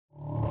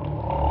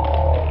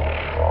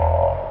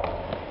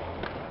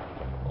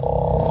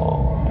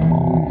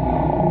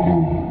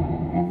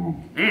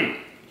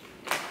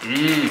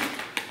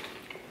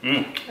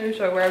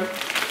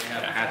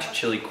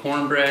chili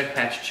cornbread,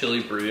 hatch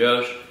chili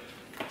brioche,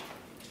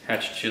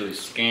 hatch chili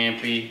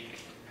scampi,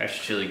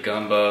 hatch chili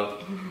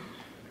gumbo.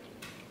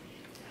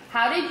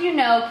 How did you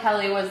know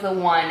Kelly was the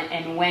one,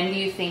 and when do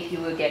you think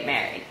you would get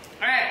married?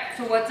 All right,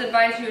 so what's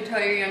advice you would tell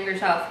your younger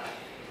self?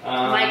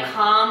 My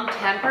calm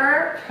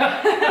temper.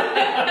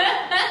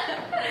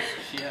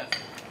 Yeah.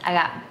 I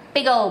got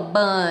big old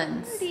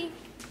buns.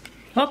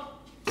 Oh.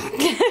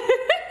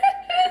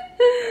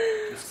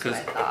 It's because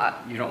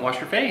you don't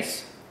wash your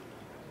face.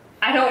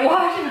 I don't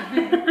wash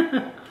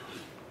it.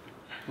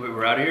 Wait,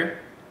 we're out of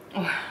here?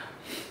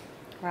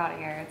 We're out of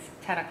here. It's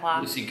 10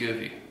 o'clock. Loosey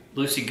goofy.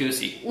 Loosey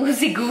goosey.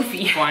 Loosey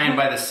goofy. Flying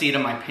by the seat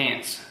of my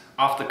pants.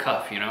 Off the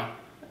cuff, you know?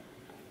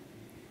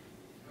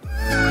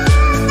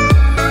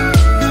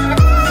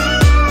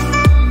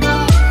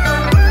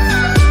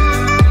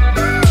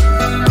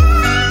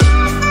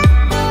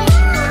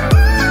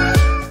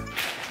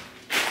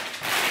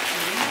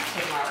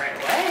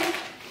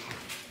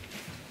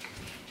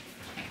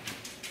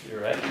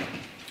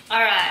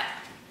 Alright.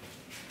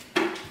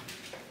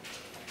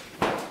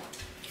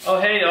 Oh,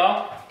 hey,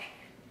 y'all.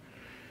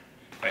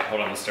 Wait,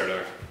 hold on, let's start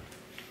over.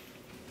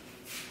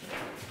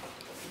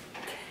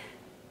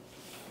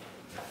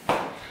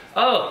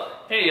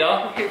 Oh, hey,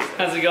 y'all.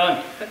 How's it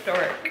going?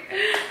 Dork.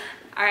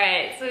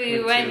 Alright, so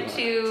we went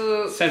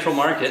to Central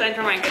Market.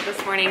 Central Market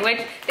this morning,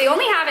 which they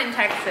only have in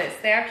Texas.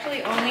 They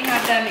actually only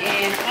have them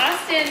in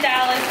Austin,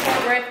 Dallas,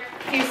 Fort Worth,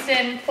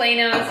 Houston,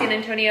 Plano, San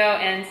Antonio,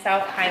 and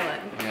South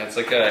Highland. Yeah, it's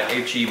like a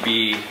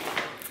HEB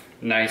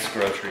nice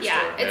grocery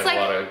store. They It's have like,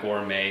 a lot of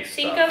gourmet stuff.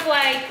 think of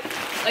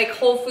like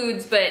Whole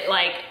Foods, but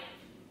like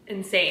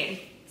insane.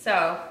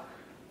 So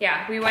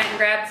yeah, we went and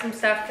grabbed some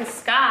stuff because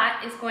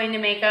Scott is going to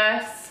make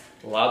us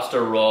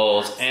lobster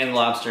rolls and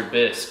lobster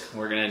bisque.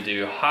 We're gonna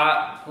do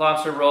hot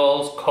lobster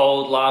rolls,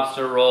 cold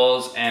lobster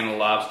rolls, and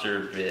lobster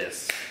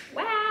bisque.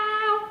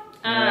 wow.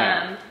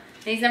 Yeah.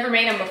 He's never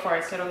made them before,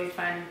 so it'll be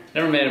fun.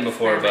 Never made them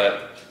before,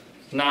 but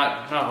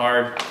not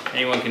hard.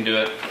 Anyone can do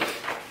it.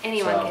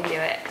 Anyone can do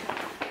it.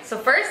 So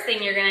first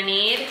thing you're gonna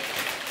need,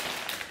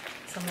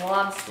 some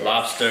lobsters.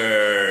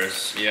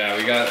 Lobsters. Yeah,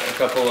 we got a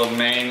couple of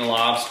Maine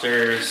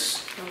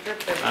lobsters. They're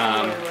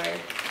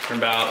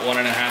about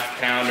 1.5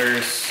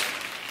 pounders.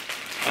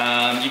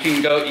 You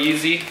can go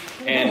easy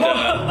and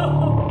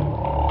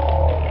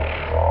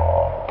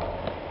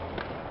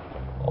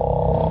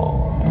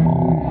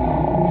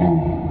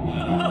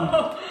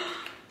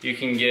you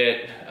can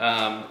get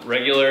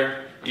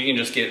regular, you can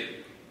just get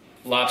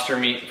lobster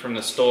meat from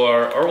the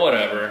store or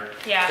whatever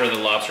for the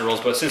lobster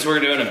rolls. But since we're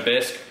doing a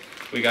bisque,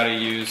 we got to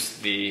use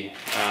the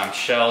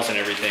shells and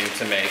everything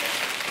to make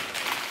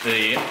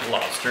the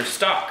lobster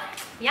stock.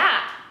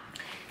 Yeah.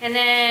 And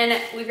then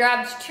we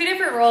grabbed 2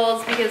 different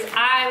rolls because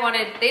I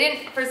wanted,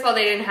 first of all,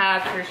 they didn't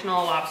have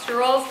traditional lobster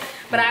rolls,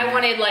 but I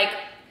wanted like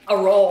a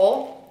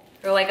roll,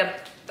 or like I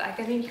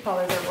think you call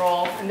it a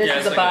roll, and this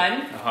is a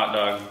bun. A hot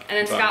dog. And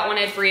then Scott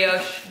wanted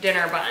brioche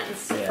dinner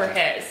buns for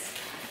his.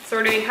 So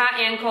we're doing hot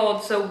and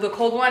cold. So the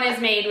cold one is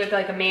made with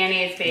like a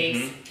mayonnaise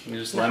base.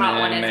 Just the lemon, hot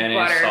one is mayonnaise,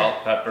 butter,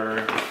 salt,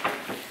 pepper,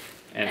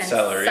 and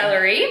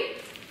celery.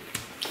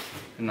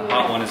 And the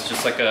hot one is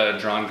just like a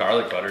drawn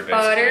garlic butter, basically.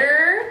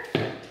 Butter.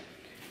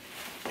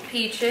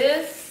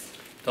 Peaches.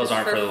 Those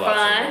aren't for the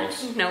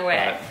lobster rolls. No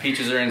way.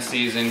 Peaches are in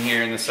season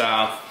here in the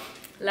South.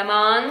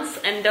 Lemons,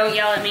 and don't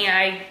yell at me,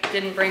 I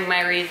didn't bring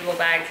my reusable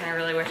bags and I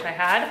really wish I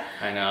had.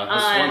 I know.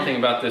 That's one thing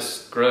about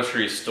this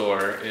grocery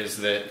store is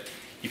that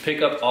you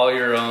pick up all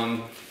your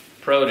own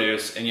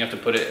produce and you have to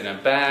put it in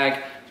a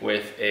bag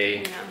with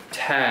a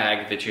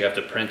tag that you have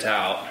to print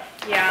out.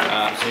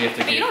 Yeah. So you have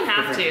to but you don't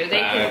have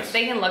to.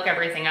 They can look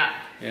everything up.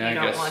 Yeah, you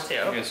don't want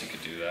to. I guess you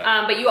could do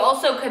that. But you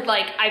also could,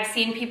 like, I've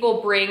seen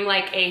people bring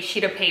like a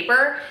sheet of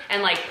paper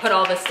and like put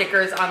all the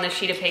stickers on the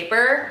sheet of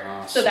paper,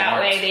 so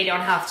that way they don't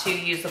have to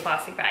use the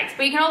plastic bags.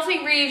 But you can also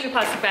reuse your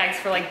plastic bags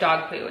for like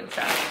dog poo and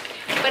stuff.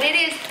 But it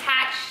is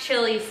hatch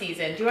chili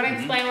season. Do you want to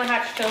explain what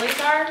hatch chilies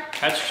are?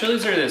 Hatch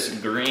chilies are this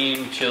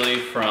green chili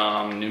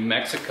from New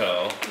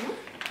Mexico.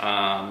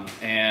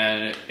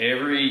 And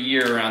every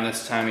year around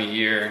this time of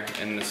year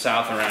in the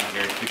South around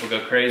here, people go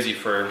crazy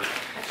for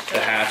the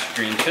hatch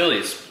green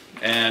chilies.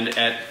 And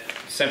at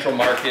Central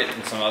Market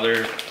and some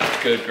other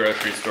good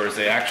grocery stores,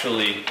 they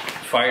actually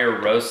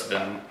fire roast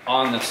them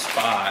on the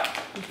spot.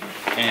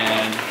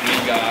 And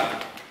we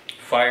got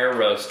fire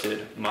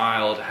roasted,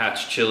 mild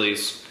hatch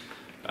chilies.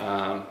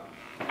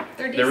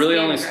 They're really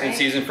only in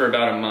season for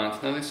about a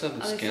month. No, they still have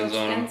the skins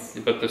on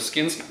them. But the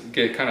skins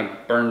get kind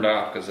of burned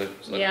off because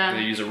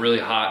they use a really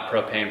hot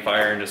propane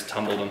fire and just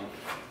tumble them.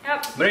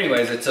 Yep. But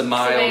anyways, it's a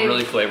mild,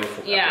 really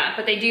flavorful. Yeah,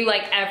 but they do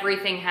like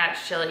everything hatch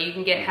chili. You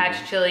can get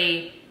hatch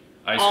chili,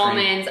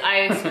 almonds,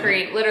 ice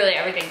cream, literally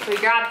everything. So we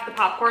grabbed the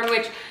popcorn,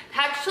 which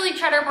hatch chili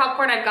cheddar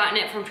popcorn, I've gotten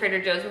it from Trader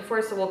Joe's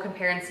before, so we'll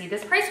compare and see.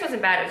 This price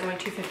wasn't bad, it was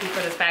only $2.50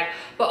 for this bag.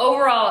 But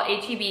overall,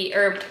 HEB,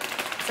 or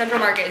Central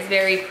Market, is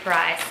very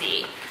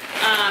pricey.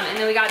 And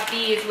then we got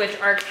these, which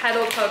are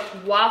kettle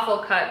cooked waffle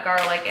cut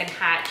garlic and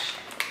hatch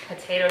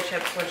potato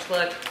chips, which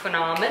look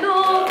phenomenal.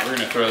 Yeah, we're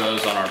gonna throw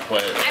those on our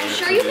plate. I'm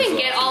sure you can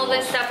get all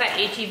this stuff at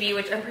H-E-B,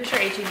 which I'm pretty sure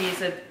H-E-B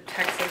is a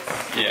Texas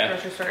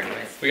grocery store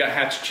anyways. We got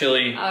Hatch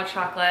chili. Oh,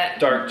 chocolate.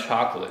 Dark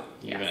chocolate,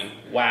 even. Yes.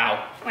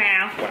 Wow.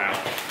 Wow.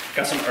 Wow.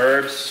 Got some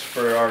herbs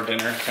for our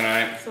dinner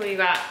tonight. So what you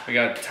got? We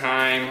got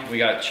thyme, we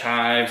got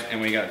chives,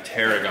 and we got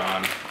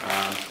tarragon.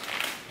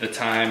 The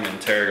thyme and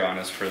tarragon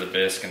is for the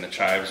bisque, and the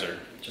chives are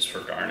just for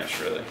garnish,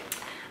 really.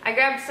 I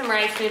grabbed some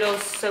rice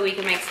noodles so we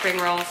can make spring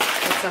rolls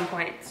at some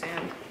point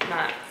soon.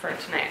 Not for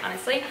tonight,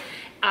 honestly.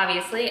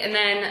 Obviously. And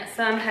then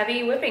some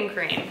heavy whipping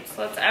cream.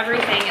 So that's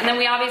everything. And then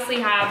we obviously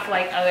have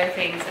like other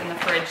things in the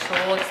fridge, so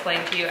we'll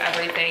explain to you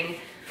everything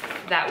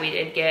that we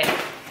did get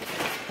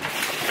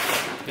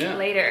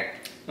later.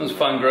 It was a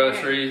fun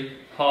grocery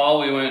haul.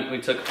 We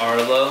took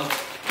Arlo.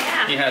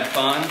 Yeah. He had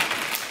fun.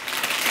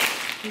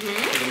 For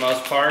the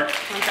most part. Want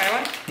to try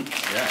one?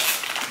 Yeah,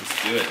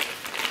 let's do it.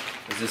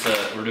 Is this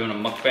we're doing a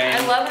mukbang?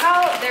 I love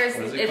how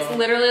it's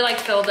literally like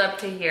filled up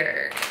to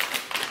here.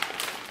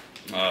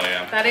 Oh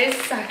yeah. That is,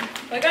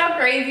 look how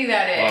crazy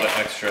that is. A lot of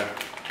extra.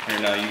 Here,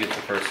 now you get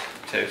the first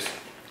taste.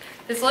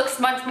 This looks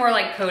much more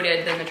like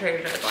coated than the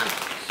Trader Joe's one.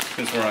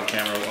 Since we're on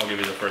camera, I'll give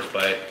you the first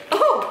bite.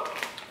 Oh!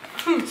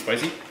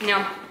 Spicy?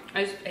 No,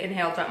 I just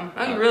inhaled something.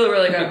 That was really,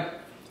 really good.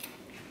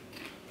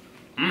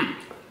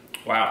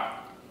 Wow.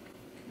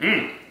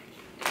 That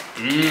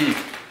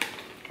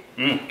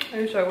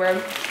was so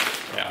weird.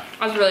 Yeah.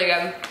 That was really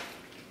good.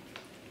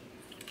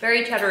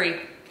 Very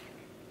cheddary.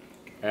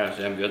 Yeah, it's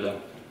damn good though.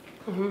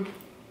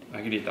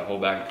 I could eat the whole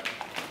bag.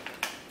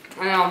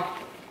 I know.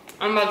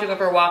 I'm about to go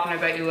for a walk and I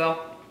bet you will.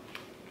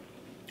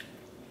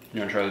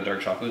 You wanna try the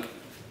dark chocolate?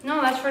 No,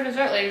 that's for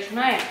dessert later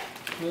tonight.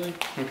 Really?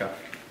 Okay.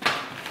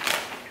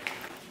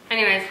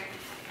 Anyways,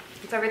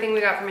 that's everything we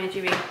got from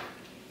H-E-B.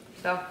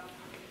 So.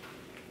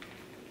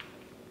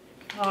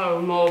 Oh,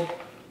 mold.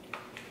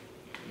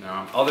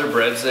 No. All their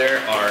breads there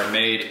are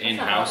made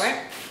in-house.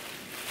 Right?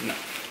 No.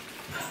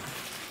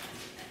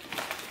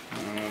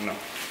 No.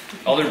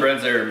 All their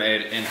breads there are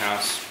made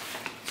in-house.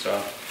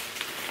 So,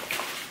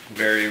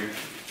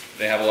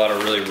 they have a lot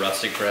of really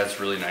rustic breads,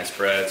 really nice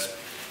breads.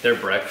 Their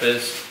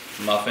breakfast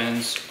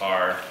muffins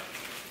are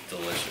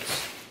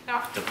delicious.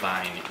 Yeah.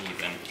 Divine,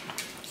 even.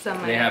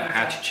 Some they have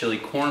Hatch chili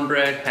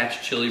cornbread,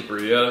 Hatch chili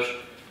brioche,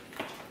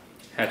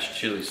 Hatch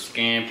chili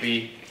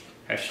scampi,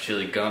 Hatch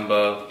chili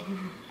gumbo.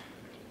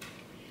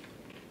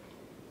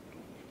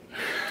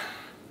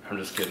 I'm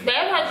just kidding. They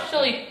have Hatch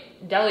chili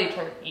deli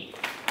turkey.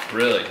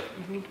 Really?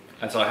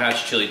 That's all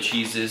Hatch chili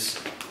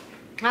cheeses.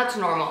 That's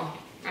normal.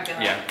 I feel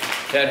like. Yeah.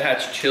 They had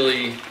Hatch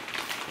chili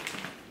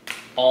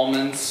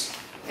almonds.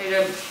 They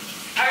do.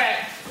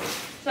 Alright.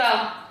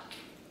 So,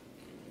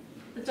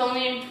 it's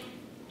only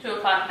 2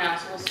 o'clock now,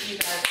 so we'll see you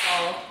guys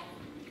all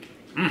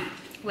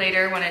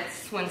later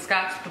when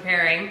Scott's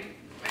preparing.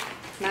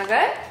 Not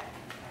good?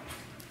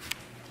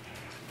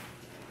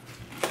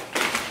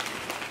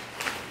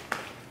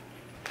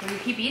 We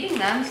keep eating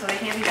them, so they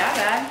can't be that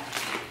bad.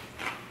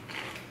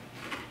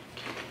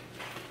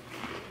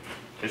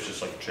 It's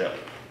just like a chip.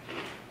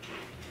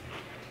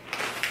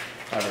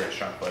 Not a very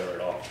strong flavor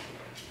at all.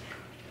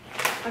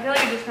 I feel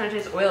like it just kind of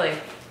tastes oily.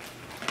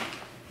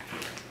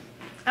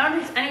 I don't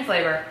taste any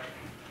flavor.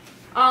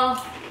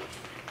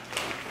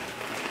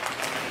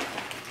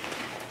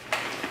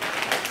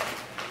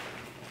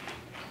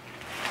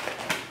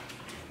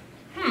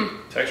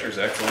 Texture is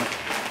excellent,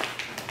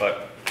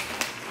 but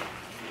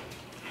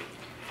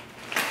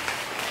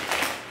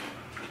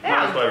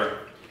not a flavor.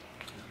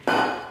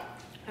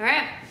 All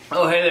right.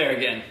 Oh, hey there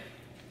again.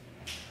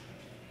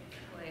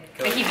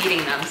 I keep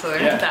eating them, so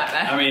they're not that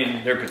bad. I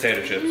mean, they're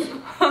potato chips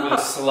with a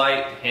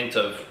slight hint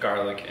of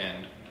garlic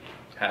and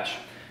hash.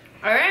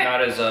 All right.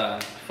 Not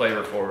as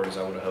flavor forward as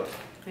I would have hoped.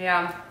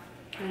 Yeah,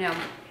 I know. Okay.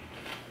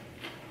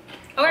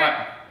 All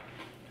right.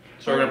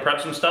 So we're gonna prep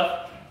some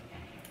stuff.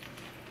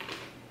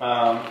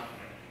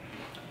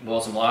 Boil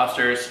some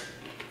lobsters.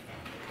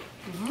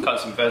 Cut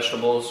some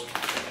vegetables.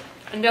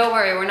 And don't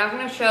worry, we're not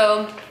gonna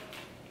show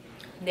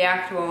the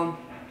actual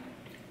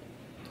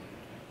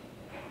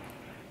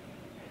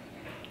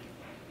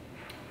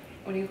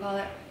what do you call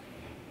it?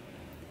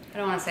 I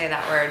don't want to say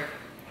that word.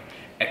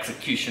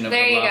 Execution of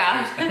there the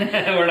lobsters. There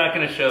you go. We're not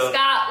going to show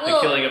the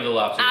killing of the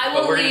lobsters,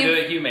 but we're going to do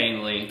it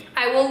humanely.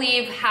 I will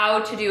leave how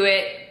to do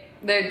it,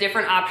 the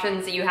different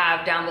options that you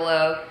have down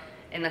below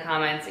in the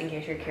comments in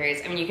case you're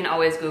curious. I mean, you can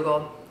always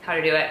Google how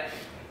to do it,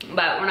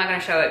 but we're not going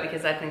to show it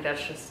because I think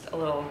that's just a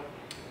little...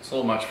 It's a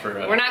little much for...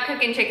 We're not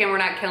cooking chicken, we're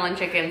not killing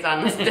chickens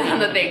on, this, on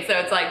the thing, so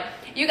it's like,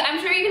 I'm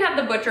sure you can have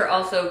the butcher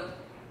also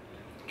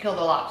kill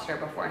the lobster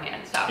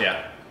beforehand, so.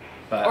 Yeah.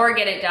 But or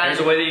get it done. There's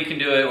a way that you can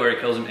do it where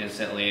it kills them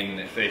instantly and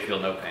if they feel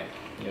no pain.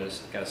 You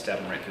just gotta stab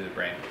them right through the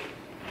brain.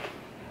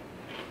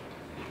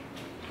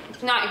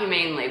 It's not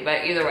humanely,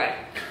 but either way.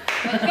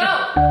 Let's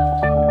go!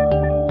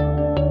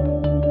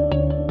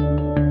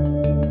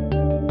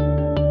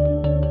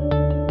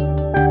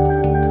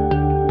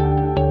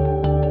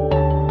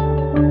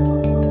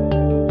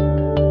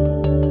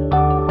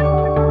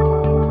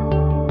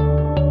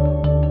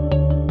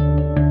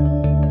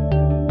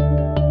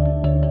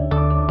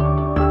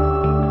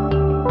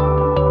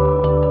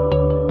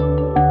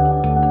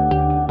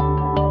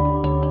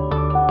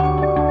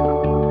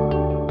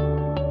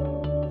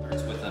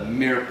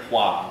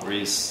 mirepoix, where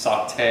you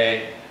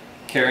saute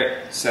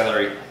carrot,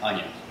 celery,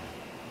 onion.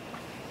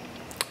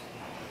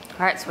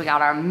 All right, so we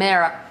got our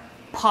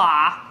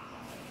mirepoix.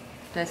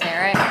 Did I say it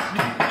right?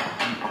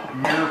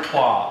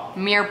 Mirepoix.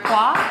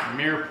 Mirepoix?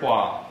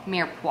 Mirepoix.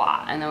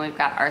 Mirepoix. And then we've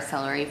got our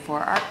celery for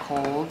our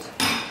cold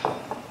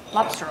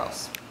lobster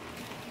rolls.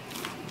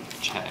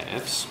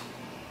 Chives.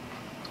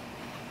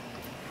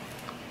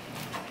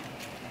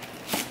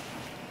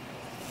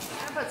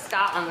 I'm gonna put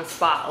Scott on the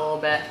spot a little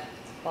bit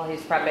while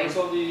he's prepping. What's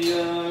all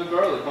the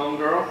garlic,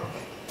 homegirl?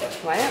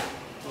 What?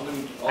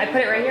 I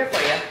put it right here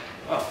for you.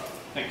 Oh,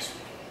 thanks.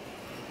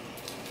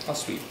 How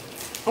sweet.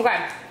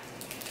 Okay.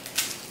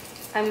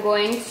 I'm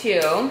going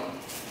to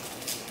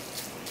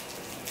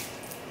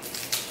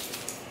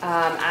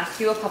ask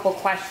you a couple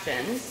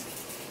questions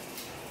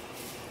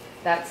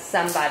that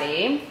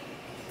somebody,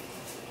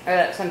 or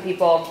that some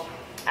people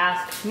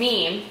asked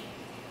me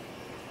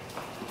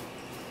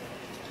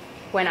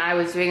when I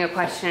was doing a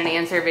question and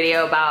answer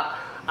video about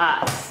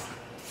us.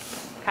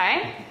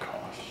 Okay? Oh,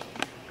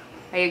 gosh.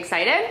 Are you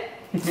excited?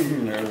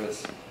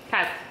 Nervous.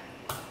 Okay.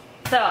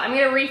 So I'm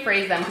going to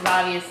rephrase them because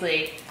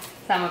obviously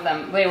some of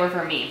them, they were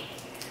for me.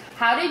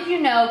 How did you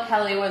know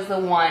Kelly was the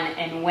one,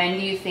 and when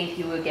do you think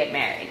you would get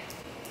married?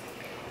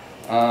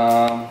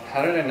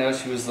 How did I know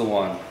she was the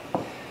one?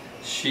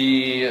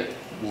 She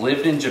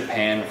lived in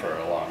Japan for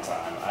a long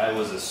time. I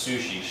was a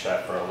sushi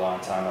chef for a long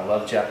time. I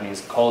love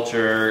Japanese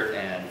culture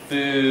and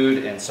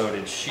food, and so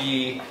did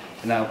she.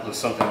 And that was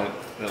something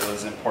that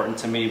was important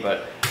to me,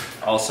 but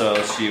also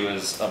she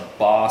was a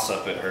boss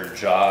up at her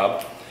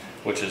job,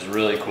 which is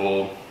really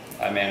cool.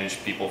 I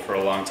managed people for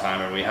a long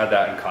time, and we had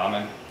that in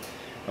common.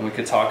 And we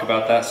could talk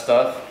about that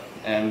stuff.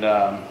 And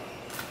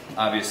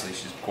obviously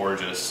she's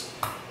gorgeous.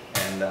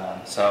 And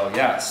so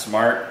yeah,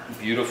 smart,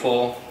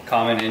 beautiful,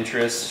 common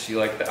interests. She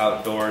liked the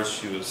outdoors.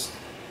 She was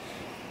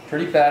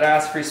pretty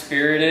badass,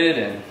 free-spirited,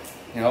 and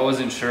I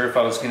wasn't sure if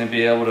I was going to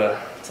be able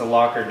to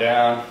lock her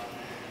down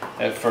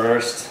at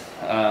first.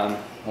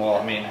 Well,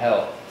 I mean,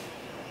 hell,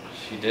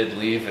 she did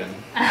leave and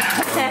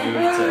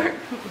move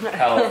to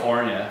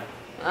California.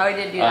 Oh, I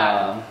did do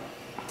that.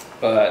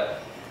 But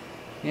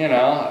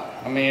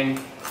I mean,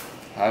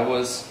 I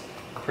was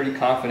pretty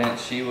confident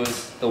she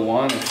was the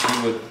one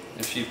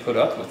if she put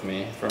up with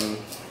me from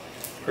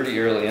pretty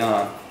early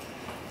on.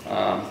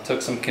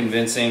 Took some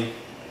convincing.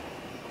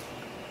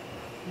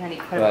 And then he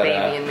put a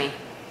baby in me.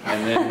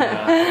 And then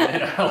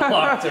I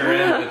locked her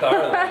in with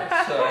our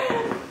life.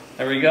 So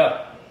there we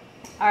go.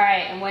 All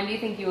right, and when do you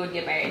think you would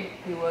get married?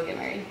 You will get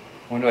married.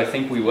 When do I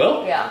think we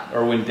will? Yeah.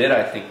 Or when did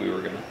I think we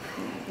were gonna?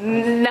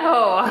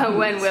 No,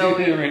 when will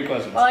we? Two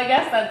questions. Well, I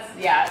guess that's,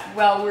 yeah.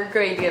 Well, we're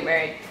going to get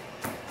married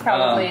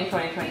probably in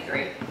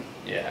 2023.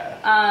 Yeah.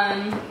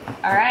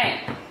 All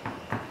right.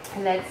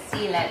 Let's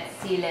see.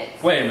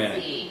 Wait a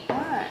minute. See.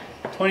 What?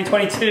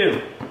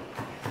 2022.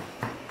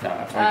 No,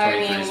 not 2023.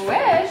 I mean,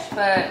 wish,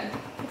 but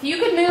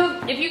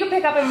if you could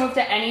pick up and move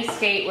to any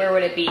state, where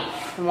would it be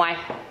and why?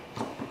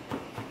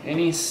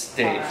 Any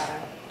state.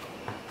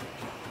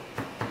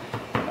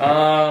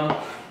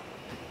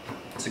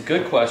 It's a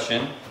good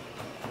question,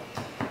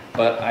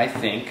 but I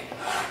think,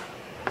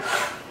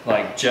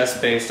 like,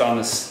 just based on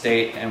the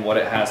state and what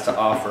it has to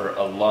offer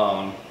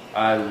alone,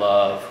 I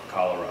love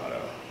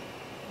Colorado.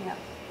 Yeah.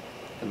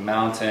 The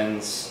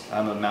mountains,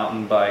 I'm a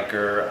mountain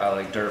biker, I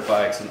like dirt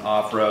bikes and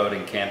off-road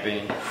and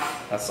camping.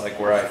 That's like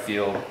where I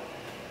feel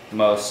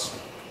most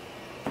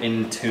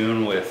in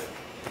tune with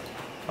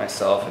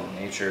myself and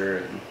nature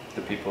and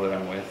the people that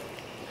I'm with.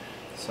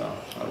 So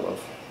I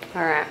love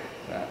that.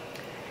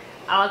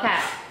 Okay.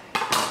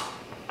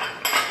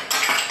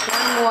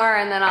 One more,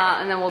 and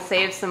then we'll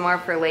save some more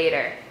for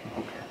later.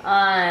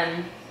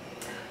 Okay.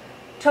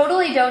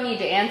 Totally don't need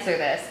to answer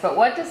this, but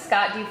what does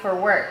Scott do for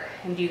work?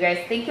 And do you guys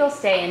think you'll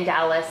stay in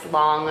Dallas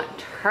long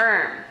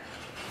term?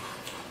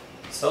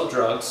 Sell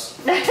drugs.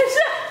 No, I'm just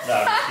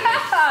kidding.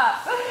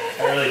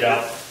 I really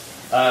don't.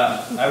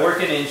 I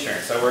work in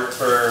insurance. I work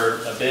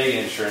for a big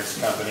insurance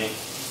company.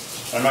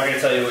 I'm not going to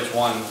tell you which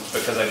one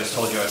because I just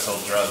told you I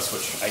sold drugs,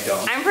 which I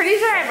don't. I'm pretty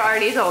sure I've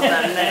already told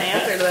them the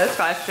answer to this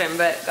question,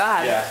 but go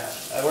ahead.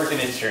 Yeah, I work in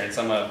insurance.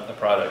 I'm a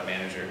product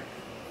manager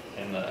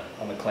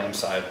on the claim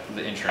side of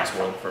the insurance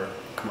world for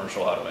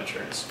commercial auto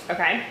insurance.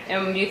 Okay,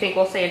 and do you think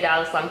we'll stay in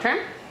Dallas long term?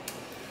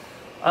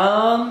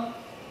 Dun,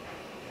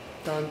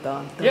 dun,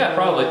 dun. Yeah,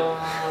 probably.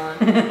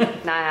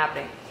 Not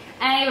happening.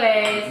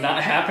 Anyways.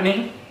 Not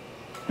happening?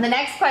 The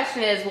next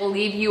question is, we'll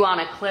leave you on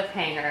a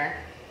cliffhanger.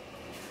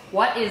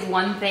 What is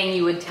one thing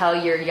you would tell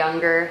your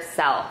younger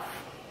self?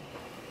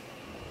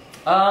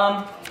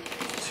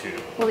 Two.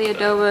 Well, the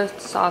adobo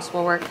sauce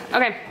will work.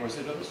 Okay. Where's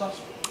the adobo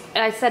sauce?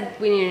 I said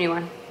we need a new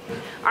one.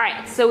 All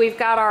right, so we've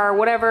got our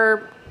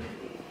whatever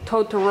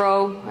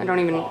totoro. I don't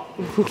even know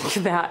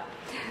that.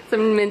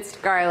 Some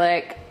minced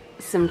garlic,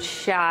 some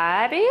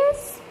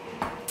chives,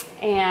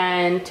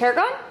 and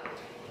tarragon.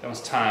 That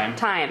was thyme.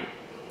 Thyme.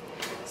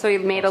 So we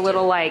made a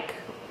little like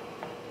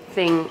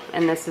thing,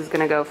 and this is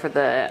gonna go for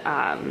the.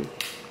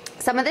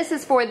 Some of this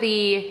is for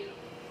the.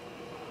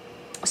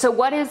 So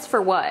what is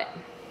for what?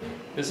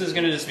 This is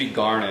gonna just be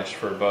garnish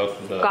for both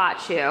of the.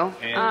 Got you.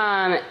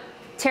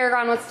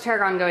 Tarragon, what's the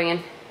tarragon going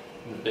in?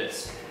 The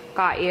bisque.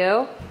 Got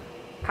you.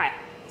 Okay,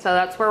 so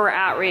that's where we're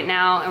at right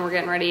now, and we're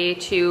getting ready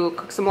to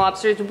cook some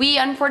lobsters. We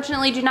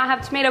unfortunately do not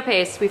have tomato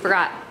paste, we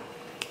forgot.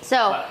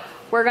 So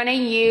we're gonna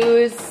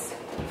use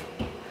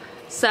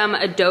some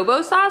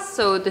adobo sauce.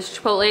 So the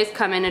chipotles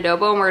come in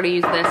adobo, and we're gonna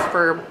use this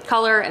for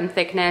color and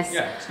thickness,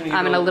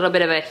 and a little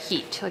bit of a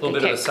heat. Like a little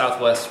bit of a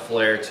Southwest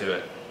flair to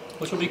it,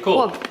 which will be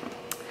cool.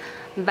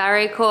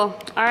 Very cool.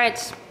 All right,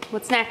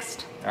 what's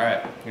next? All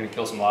right, I'm gonna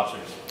kill some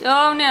lobsters.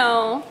 Oh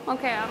no,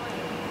 okay. All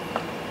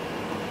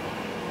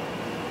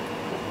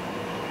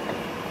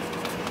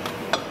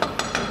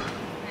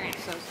right,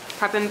 so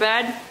prepping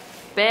bread.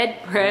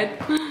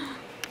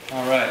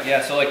 All right,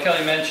 yeah, so like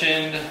Kelly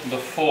mentioned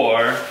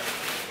before,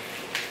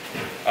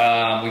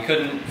 we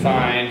couldn't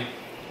find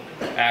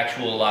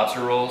actual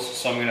lobster rolls,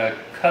 so I'm gonna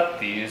cut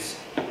these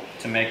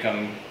to make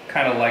them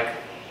kind of like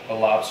a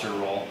lobster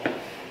roll,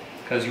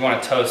 because you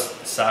want to toast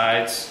the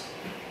sides.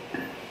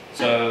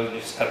 So you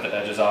just cut the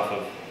edges off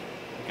of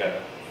like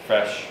a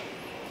fresh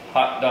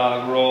hot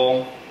dog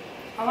roll.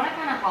 I want to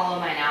kind of hollow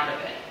mine out a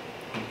bit.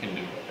 You can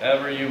do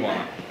whatever you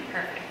want.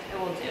 Perfect, it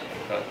will do.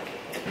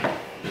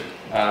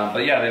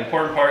 But yeah, the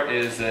important part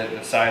is that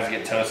the sides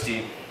get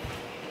toasty.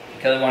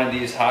 Kelly wanted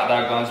these hot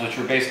dog buns, which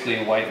were basically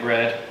a white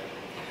bread.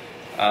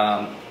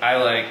 I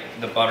like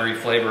the buttery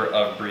flavor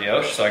of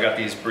brioche, so I got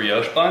these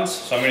brioche buns.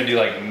 So I'm gonna do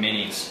like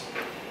minis.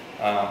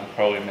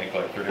 Probably make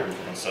like 3 of them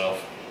for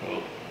myself.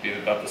 It'll be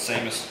about the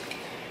same as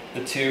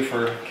the 2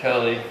 for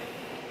Kelly.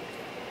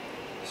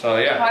 So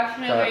yeah. The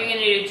question is, are you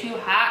gonna do 2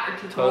 hot or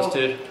 2 cold?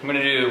 Toasted. I'm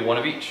gonna do 1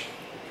 of each.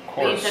 Of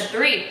course. You said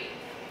 3.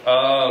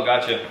 Oh,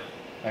 gotcha.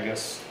 I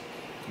guess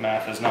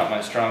math is not my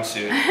strong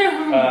suit.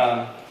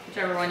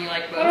 Whichever one you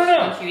like most.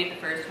 Once you eat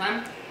the first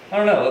one. I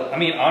don't know. I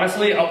mean,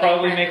 honestly, I'll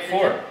probably make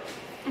 4.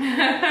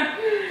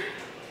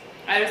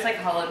 I just like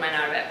hollowed mine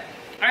out a bit.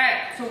 All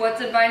right. So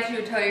what's advice you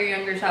would tell your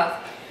younger self?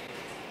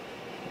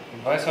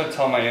 Advice I would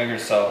tell my younger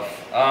self.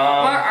 Or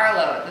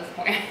Arlo at this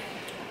point.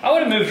 I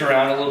would have moved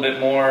around a little bit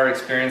more,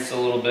 experienced a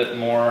little bit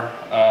more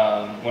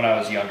when I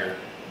was younger,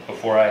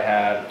 before I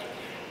had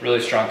really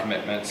strong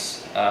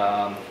commitments.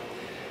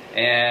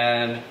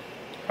 And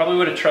probably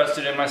would have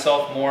trusted in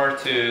myself more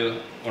to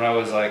when I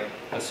was like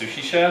a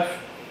sushi chef.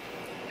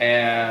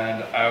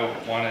 And I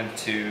wanted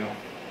to,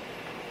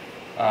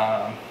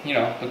 you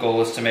know, the goal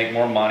was to make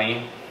more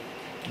money.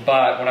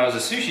 But when I was a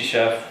sushi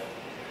chef,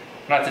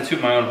 not to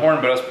toot my own horn,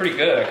 but I was pretty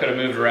good. I could have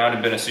moved around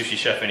and been a sushi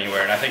chef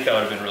anywhere, and I think that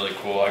would have been really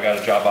cool. I got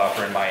a job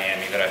offer in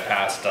Miami that I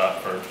passed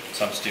up for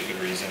some stupid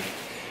reason.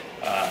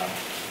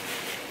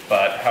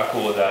 But how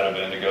cool would that have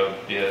been to go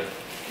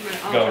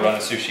run a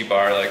sushi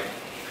bar like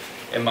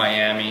in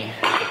Miami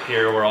at the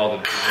pier where all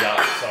the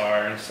yachts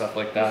are and stuff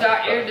like that. Was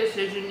that your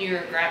decision you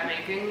regret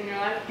making in your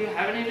life? Do you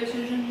have any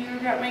decisions you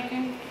regret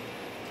making?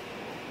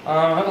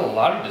 I have a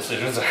lot of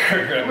decisions I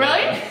regret making.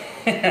 Really?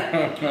 I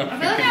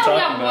feel like I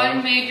only have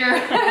one major.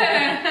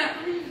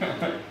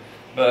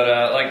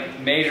 But like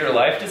major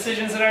life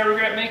decisions that I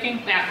regret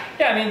making? Yeah.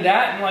 Yeah, I mean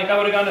that, and like I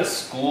would have gone to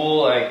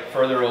school like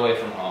further away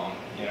from home,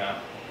 you know.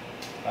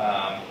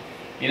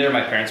 Neither of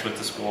my parents went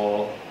to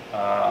school.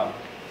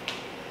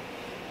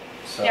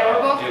 So yeah,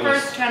 we're both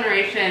first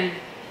generation.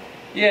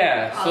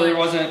 Yeah, college. so there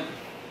wasn't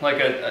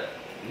like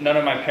none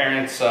of my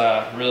parents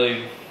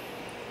really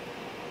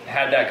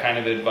had that kind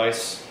of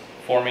advice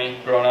for me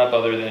growing up,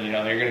 other than, you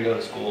know, you're gonna go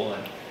to school.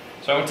 And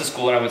so I went to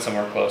school, and I went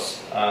somewhere close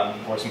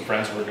where some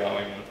friends were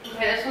going.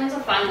 Okay, this one's a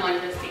fun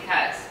one just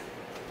because.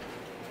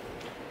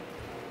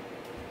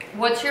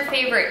 What's your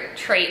favorite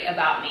trait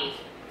about me,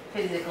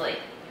 physically?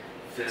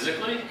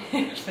 Physically?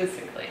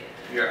 Physically.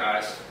 Your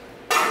eyes.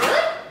 Really?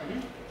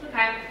 Mm-hmm.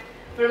 Okay.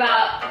 What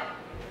about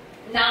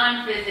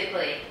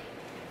non-physically?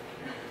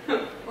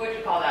 What would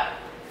you call that?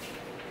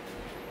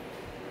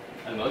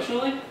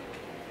 Emotionally?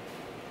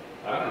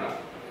 I don't know.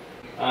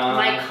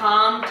 My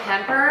calm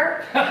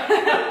temper?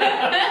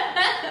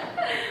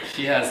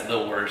 She has the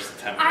worst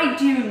temper. I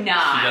do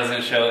not. She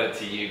doesn't show it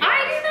to you guys.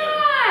 I do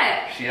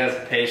not. She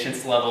has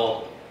patience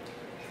level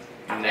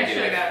negative. I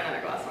should have got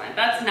another glass of wine.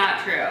 That's not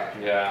true.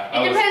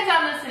 Yeah. It depends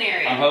on the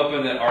scenario. I'm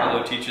hoping that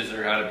Arlo teaches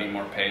her how to be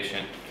more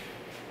patient.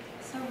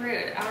 So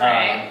rude. All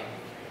right.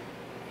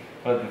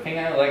 But the thing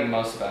I like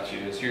most about you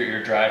is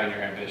your drive and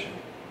your ambition.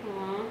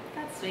 Aw,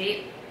 that's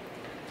sweet.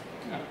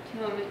 Yeah. Do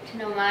you want me to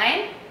know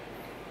mine?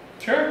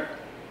 Sure.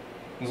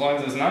 As long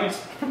as it's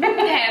nice. I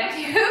have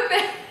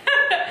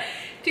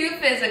two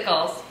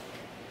physicals.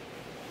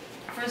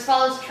 First of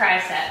all is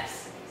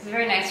triceps. It's a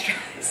very nice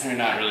triceps. They're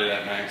not really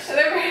that nice.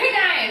 They're very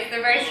nice.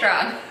 They're very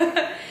strong.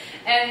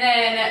 And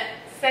then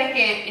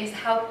second is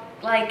how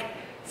like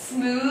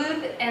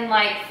smooth and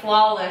like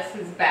flawless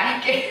his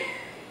back is.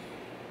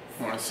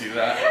 Want to see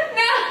that?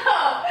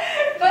 No,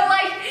 but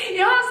like, you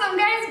know how some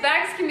guys'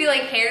 backs can be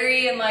like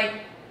hairy and like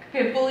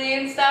pimply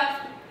and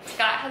stuff?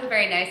 Scott has a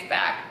very nice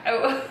back.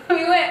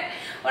 We went,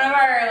 one of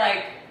our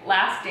like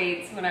last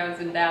dates when I was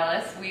in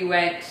Dallas, we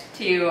went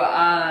to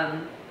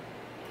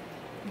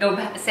go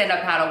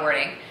stand-up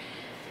paddleboarding.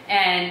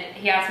 and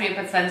he asked me to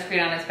put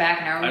sunscreen on his back,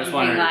 and I remember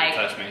being like,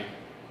 touch me.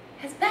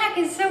 His back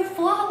is so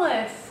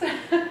flawless.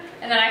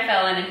 And then I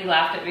fell in, and he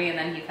laughed at me, and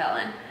then he fell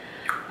in.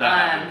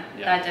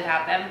 That did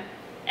happen.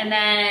 And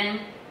then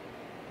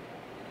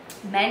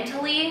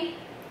mentally,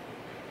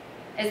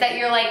 is that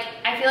you're like,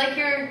 I feel like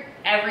you're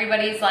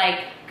everybody's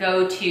like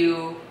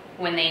go-to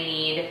when they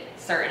need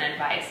certain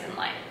advice in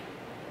life.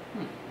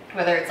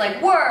 Whether it's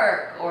like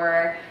work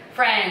or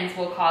friends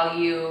will call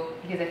you,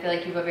 because I feel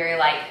like you have a very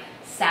like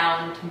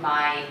sound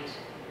mind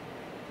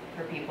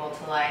for people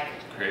to like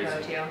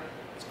go to.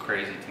 It's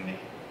crazy to me.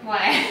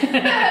 Why?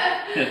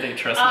 That they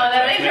trust me. Oh,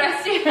 that they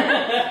trust you.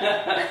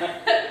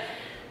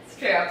 It's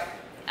true.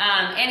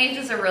 And he's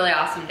just a really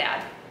awesome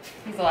dad.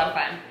 He's a lot of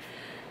fun.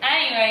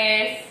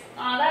 Anyways,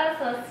 oh, that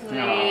was so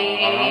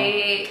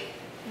sweet.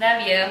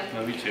 Love you.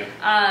 Love you too.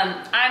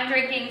 I'm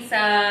drinking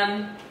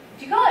some,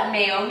 do you call it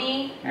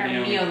Mayomi? Or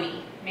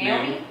Miomi?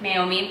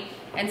 Mayomi.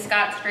 And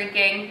Scott's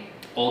drinking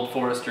Old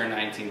Forester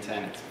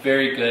 1910. It's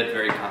very good,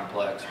 very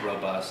complex,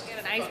 robust. We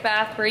have an ice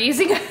bath. We're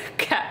using a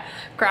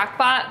crock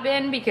pot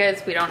bin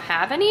because we don't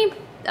have any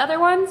other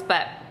ones,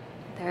 but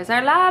there's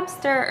our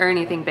lobster, or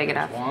anything big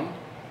enough. One.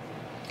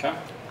 Okay.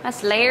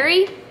 That's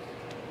Larry.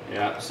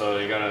 Yeah, so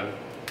you gotta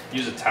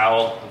use a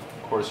towel,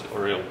 of course,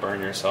 or you'll burn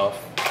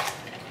yourself.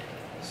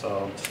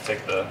 So just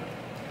take the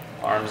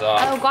arms off.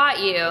 Oh, got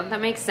you.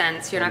 That makes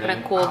sense. You're not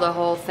gonna cool the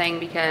whole thing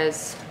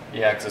because...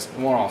 Yeah, because it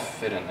won't all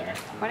fit in there.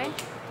 What?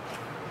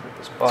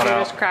 So you're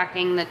just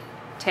cracking the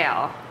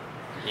tail.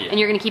 Yeah. And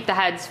you're gonna keep the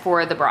heads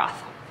for the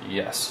broth.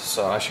 Yes,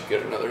 so I should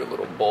get another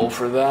little bowl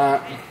for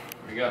that. Here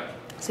we go.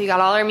 So you got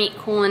all our meat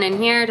cooling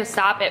in here to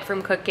stop it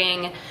from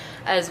cooking,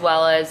 as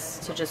well as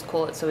to just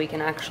cool it so we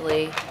can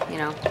actually, you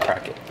know,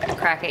 crack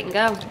it and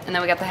go. And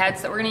then we got the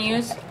heads that we're gonna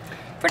use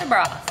for the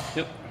broth.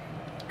 Yep.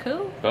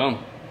 Cool.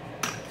 Boom.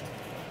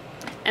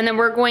 And then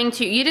we're going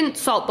to, you didn't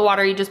salt the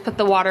water, you just put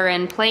the water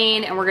in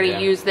plain, and we're gonna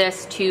use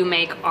this to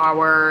make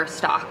our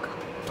stock.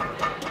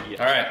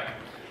 All right,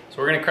 so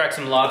we're gonna crack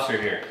some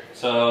lobster here.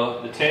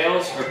 So the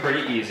tails are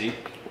pretty easy.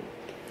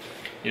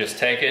 You just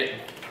take it,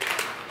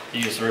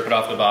 you just rip it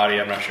off the body.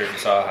 I'm not sure if you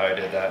saw how I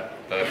did that,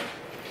 but.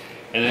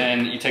 And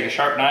then you take a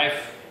sharp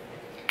knife,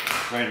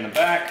 right in the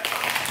back,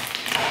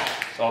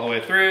 it's all the way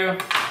through,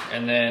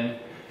 and then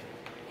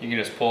you can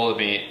just pull the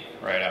meat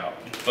right out.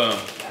 Boom,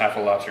 half a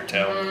lobster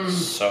tail.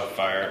 So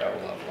fired, I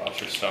love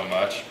lobster so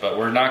much. But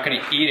we're not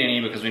gonna eat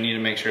any because we need to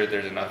make sure that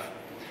there's enough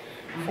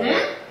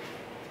for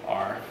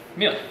our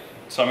meal.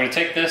 So I'm gonna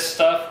take this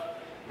stuff,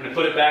 I'm gonna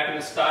put it back in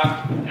the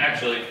stock.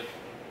 Actually,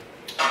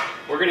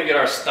 we're gonna get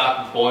our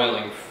stock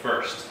boiling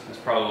first. That's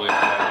probably a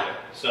good idea.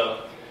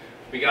 So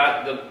we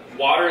got the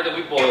water that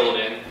we boiled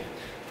in.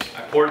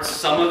 I poured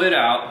some of it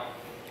out,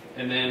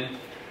 and then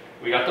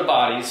we got the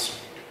bodies.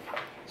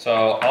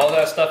 So all of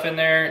that stuff in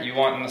there you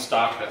want in the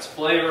stock, that's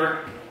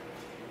flavor.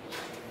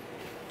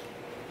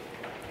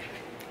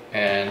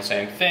 And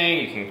same thing,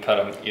 you can cut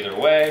them either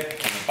way,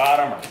 from the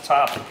bottom or the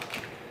top.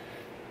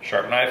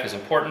 Sharp knife is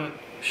important.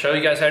 Show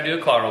you guys how to do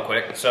a claw real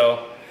quick.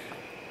 So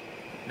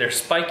they're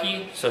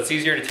spiky, so it's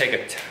easier to take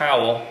a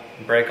towel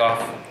and break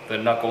off the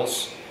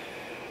knuckles.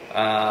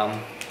 Kind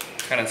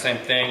of the same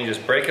thing, you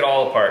just break it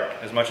all apart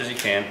as much as you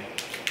can.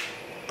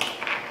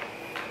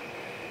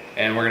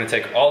 And we're gonna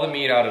take all the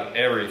meat out of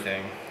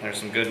everything. There's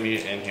some good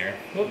meat in here.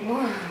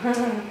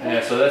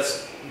 Yeah, so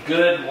that's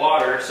good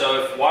water.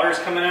 So if water's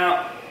coming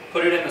out,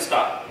 put it in the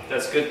stock.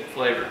 That's good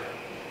flavor.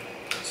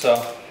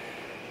 So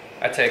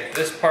I take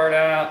this part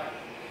out,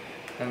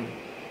 and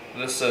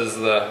this is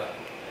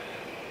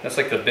that's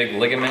like the big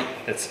ligament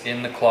that's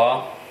in the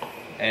claw.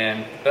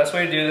 And the best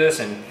way to do this,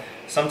 and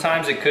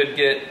sometimes it could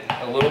get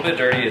a little bit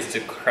dirty, is to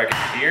crack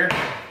it here,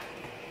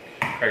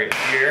 crack it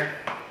here,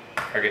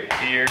 crack it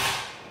here.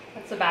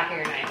 That's the back of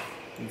your knife.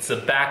 It's the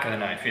back of the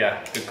knife,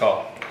 yeah, good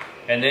call.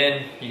 And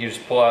then you can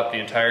just pull out the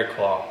entire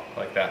claw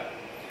like that.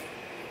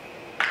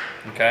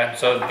 Okay,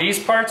 so these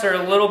parts are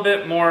a little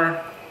bit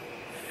more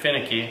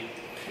finicky.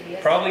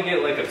 Probably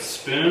get like a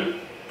spoon.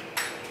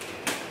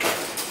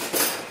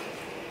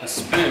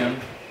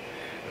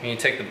 And you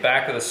take the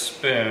back of the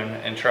spoon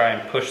and try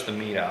and push the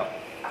meat out.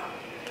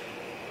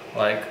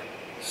 Like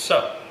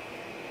so.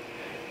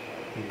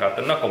 You've got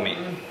the knuckle meat.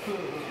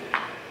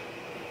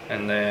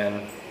 And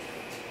then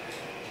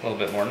a little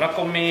bit more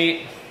knuckle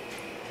meat.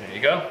 There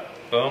you go.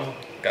 Boom.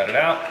 Got it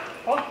out.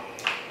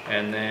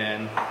 And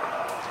then,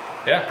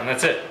 yeah, and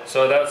that's it.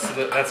 So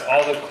that's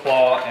all the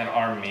claw and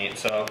arm meat.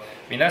 So,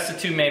 I mean, that's the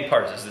two main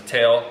parts, is the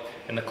tail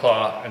and the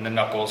claw and the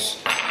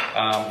knuckles.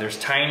 There's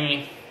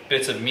tiny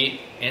bits of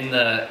meat in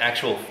the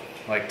actual,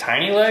 like,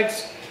 tiny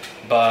legs,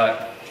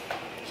 but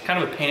it's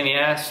kind of a pain in the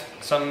ass.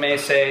 Some may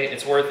say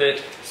it's worth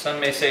it. Some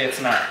may say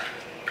it's not.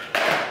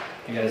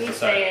 You guys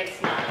decide. We say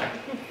it's not.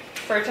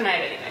 For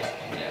tonight, anyway.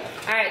 Yeah.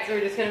 All right, so we're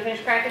just gonna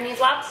finish cracking these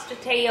lobster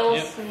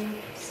tails and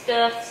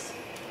stuffs.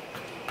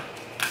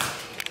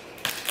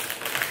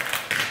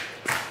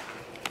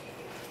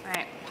 All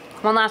right,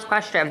 one last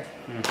question.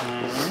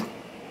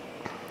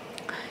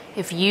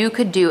 If you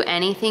could do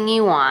anything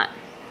you want,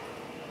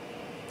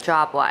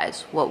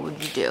 job-wise, what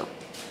would you do?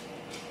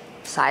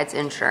 besides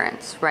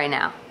insurance right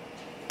now?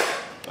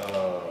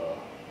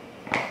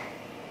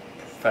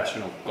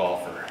 Professional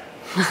golfer.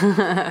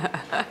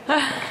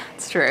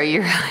 It's true,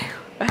 you really.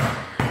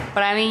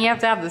 But I mean, you have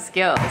to have the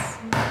skills.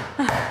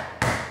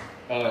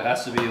 Oh, it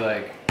has to be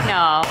like.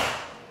 No,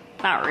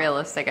 not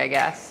realistic, I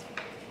guess.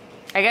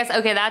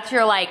 Okay, that's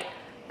your like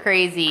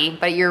crazy,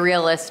 but your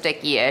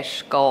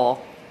realistic-ish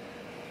goal.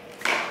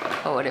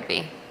 What would it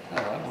be? Oh,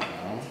 I don't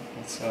know.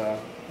 It's,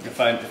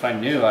 if I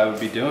knew, I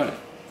would be doing it.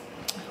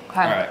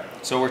 Okay. All right.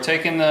 So we're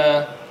taking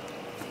the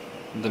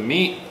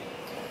meat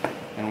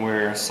and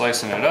we're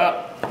slicing it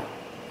up.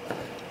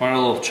 Want it a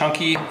little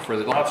chunky for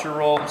the lobster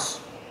rolls.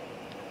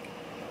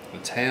 The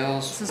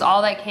tails. This is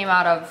all that came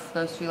out of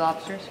those 2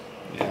 lobsters?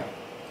 Yeah.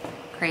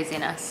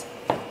 Craziness.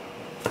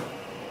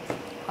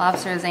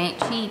 Lobsters ain't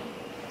cheap.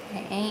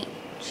 They ain't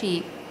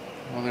cheap.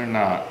 Well, they're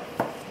not.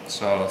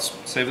 So let's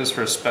save this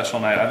for a special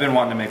night. I've been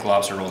wanting to make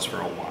lobster rolls for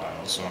a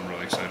while, so I'm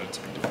really excited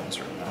to be doing this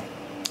right now.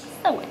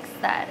 So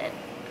excited.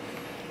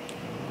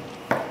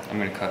 I'm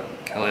gonna cut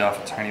Kelly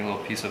off a tiny little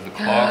piece of the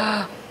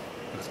claw.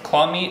 The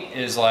claw meat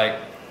is like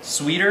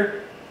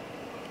sweeter,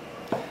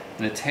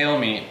 and the tail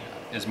meat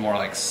is more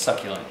like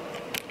succulent.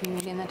 Are you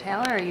eating the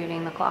tail or are you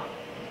eating the claw?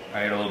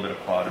 I ate a little bit of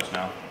claw just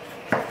now.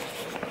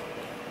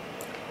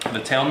 The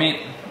tail meat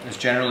is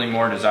generally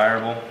more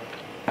desirable.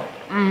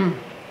 I'm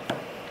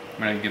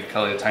gonna give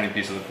Kelly a tiny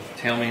piece of the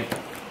tail meat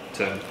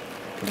to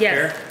compare.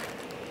 Yes.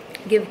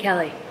 Give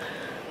Kelly.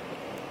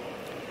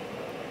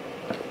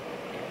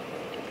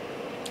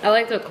 I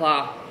like the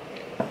claw.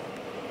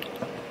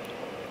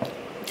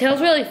 The tail's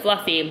really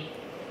fluffy.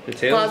 The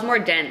tail? Claw's more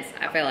dense,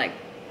 I feel like.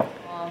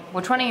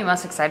 Which one are you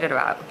most excited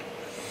about?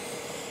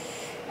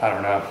 I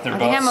don't know. They're I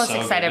both think I'm most so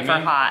excited good for to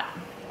me. hot.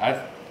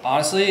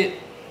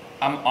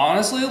 I'm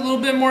honestly a little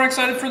bit more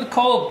excited for the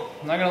cold.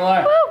 I'm not gonna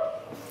lie. Woo!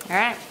 All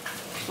right,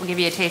 we'll give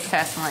you a taste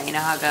test and let you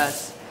know how it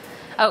goes.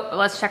 Oh,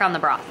 let's check on the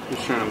broth.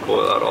 Just trying to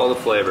boil out all the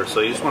flavor,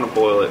 so you just want to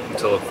boil it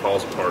until it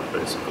falls apart,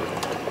 basically.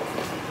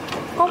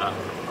 Oh.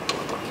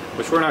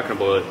 Which we're not gonna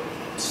boil it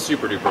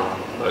super duper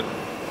long, but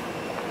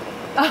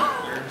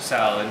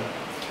salad,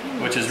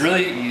 which is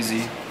really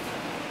easy.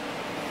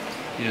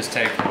 You just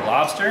take the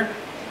lobster,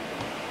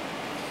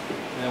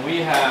 and then we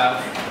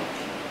have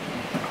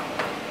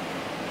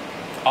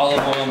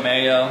olive oil,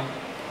 mayo.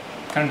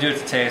 Kind of do it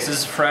to taste. This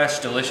is fresh,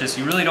 delicious.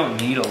 You really don't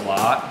need a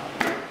lot.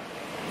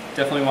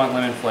 Definitely want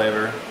lemon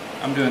flavor.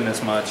 I'm doing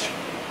this much.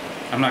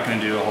 I'm not going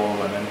to do a whole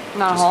lemon.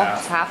 Not a just whole, half.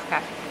 just half,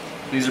 okay.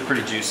 These are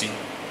pretty juicy.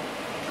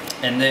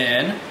 And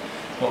then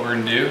what we're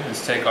going to do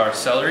is take our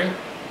celery,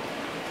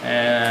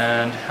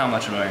 and how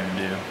much am I going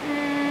to do?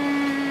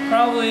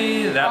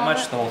 Probably that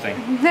much, the whole thing.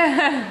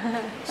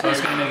 So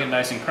it's going to make it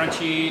nice and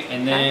crunchy,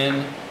 and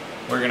then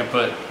we're going to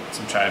put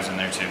some chives in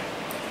there too.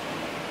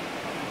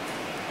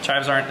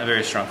 Chives aren't a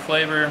very strong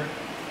flavor,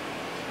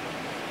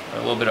 but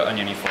a little bit of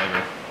oniony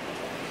flavor.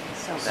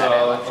 So good. So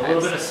a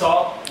little bit of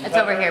salt. It's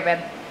over here, babe.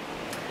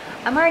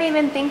 I'm already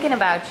even thinking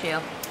about you.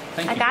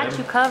 Thank I you, got babe.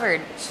 you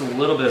covered. Just a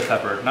little bit of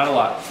pepper, not a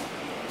lot.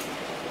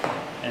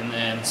 And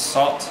then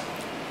salt.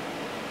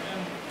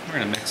 We're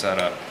gonna mix that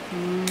up.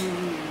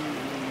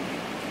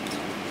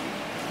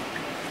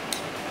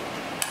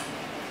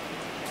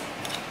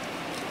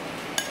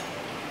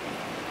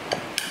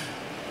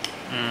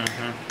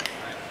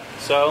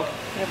 So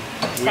we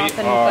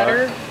Softened are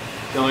butter.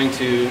 going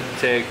to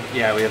take, we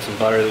have some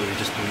butter that we've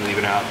just been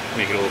leaving out,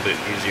 make it a little bit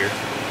easier.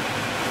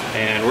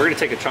 And we're gonna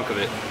take a chunk of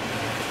it.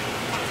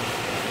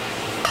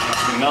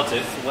 Once we melt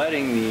it,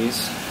 wetting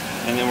these,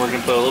 and then we're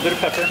gonna put a little bit of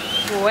pepper.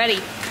 Ready.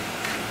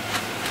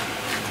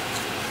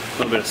 A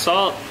little bit of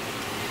salt.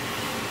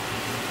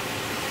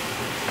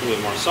 A little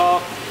bit more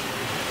salt.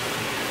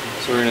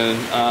 So we're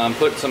gonna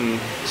put some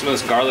of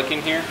this garlic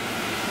in here.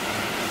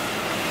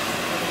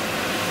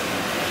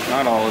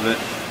 Not all of it.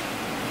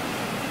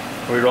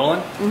 Are we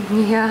rolling?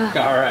 Yeah.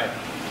 All right.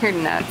 You're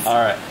nuts. All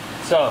right.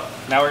 So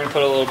now we're gonna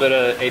put a little bit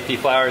of AP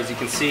flour. As you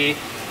can see,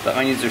 the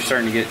onions are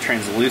starting to get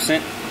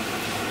translucent.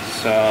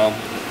 So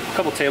a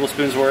couple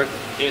tablespoons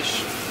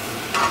worth-ish.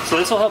 So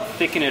this will help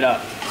thicken it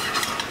up.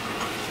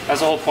 That's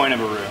the whole point of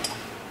a roux.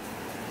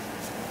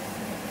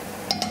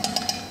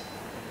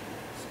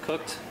 It's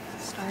cooked.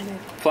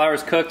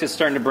 Flour's cooked, it's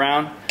starting to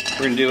brown.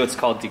 We're gonna do what's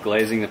called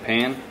deglazing the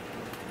pan.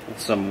 With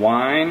some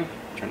wine.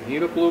 Turn the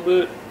heat up a little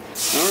bit.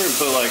 Now we're gonna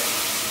put like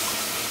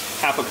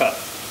half a cup.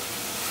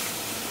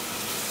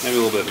 Maybe a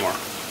little bit more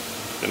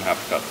than half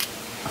a cup.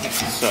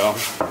 So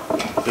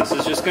this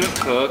is just gonna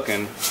cook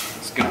and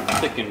it's gonna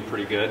thicken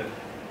pretty good.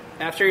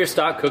 After your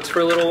stock cooks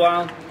for a little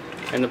while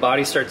and the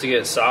body starts to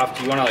get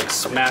soft, you wanna like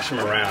smash them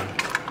around.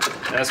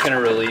 That's gonna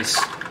release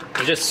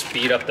and just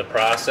speed up the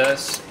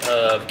process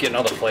of getting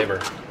all the flavor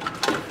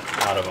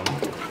out of them.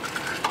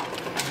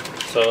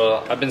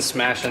 So I've been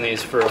smashing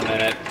these for a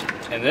minute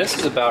and this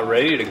is about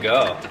ready to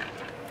go.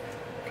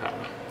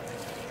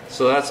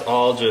 So that's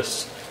all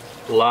just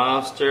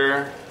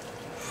lobster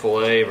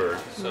flavor.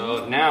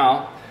 So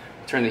now,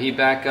 turn the heat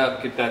back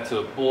up, get that to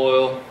a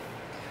boil,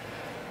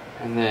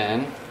 and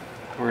then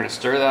we're gonna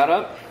stir that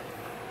up.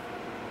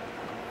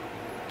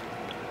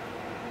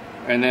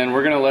 And then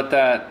we're gonna let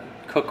that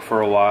cook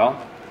for a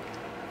while.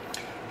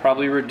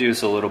 Probably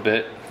reduce a little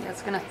bit. Yeah,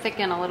 it's gonna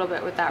thicken a little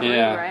bit with that roux,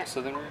 right?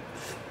 So then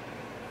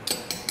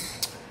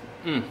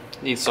we're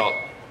need salt.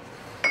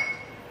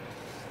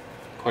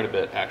 Quite a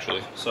bit,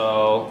 actually.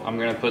 So I'm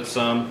gonna put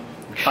some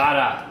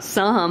butter.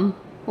 Some.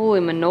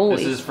 Holy manoli.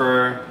 This is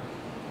for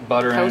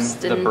buttering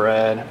the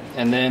bread.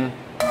 And then,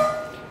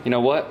 you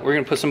know what? We're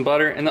gonna put some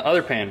butter in the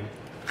other pan.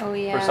 Oh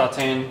yeah. For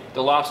sauteing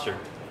the lobster.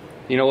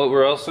 You know what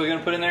we're also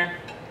gonna put in there?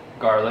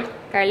 Garlic.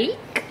 Garlic?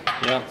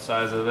 Yep,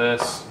 size of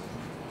this.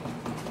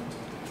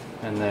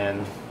 And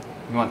then,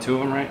 you want 2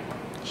 of them, right?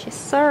 Yes,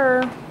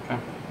 sir. Okay.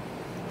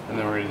 And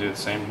then we're gonna do the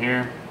same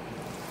here.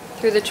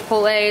 Through the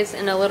chipotles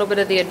and a little bit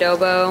of the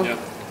adobo. Yep.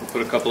 We'll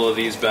put a couple of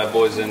these bad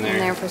boys in there. In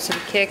there for some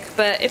kick.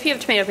 But if you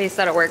have tomato paste,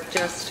 that'll work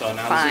just so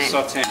now fine. This is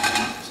sauteing.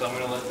 So I'm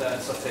gonna let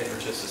that saute for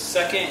just a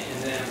second,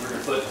 and then we're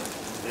gonna put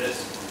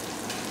this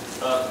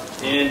up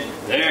in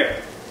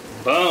there.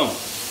 Boom.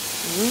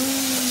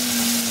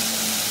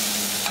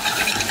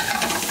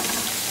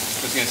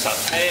 Just gonna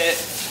saute it,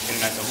 get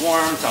it nice and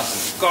warm, toss in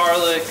some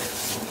garlic.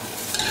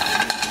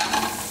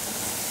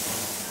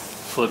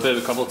 Flip it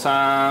a couple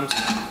times.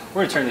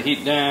 We're gonna turn the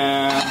heat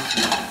down.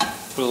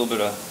 Put a little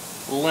bit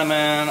of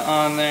lemon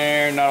on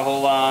there, not a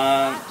whole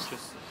lot.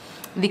 Just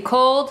the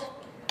cold,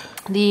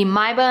 the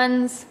my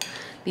buns,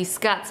 the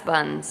Scott's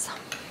buns.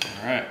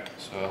 all right,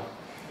 so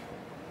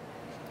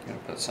I'm gonna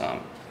put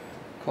some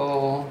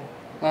cold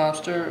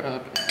lobster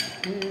up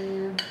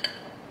here.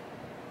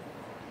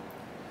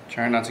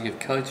 Try not to give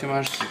Kelly too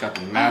much. She's got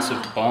the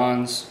massive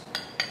buns.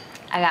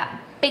 I got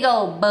big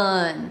old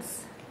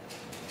buns.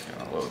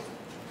 Gonna load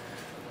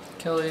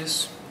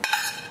Kelly's.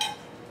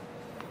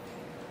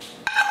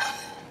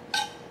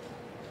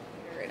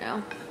 Right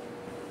now.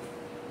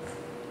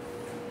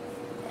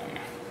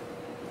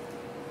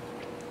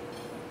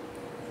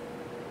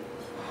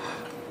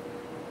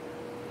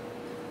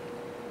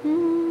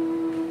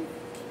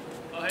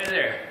 Oh, hey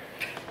there.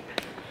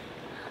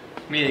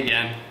 Me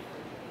again.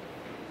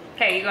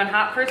 Okay, you going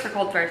hot first or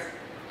cold first?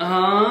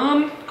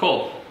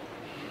 Cold.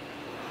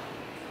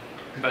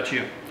 How about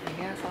you? I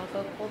guess I'll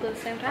go cold at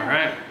the same time. All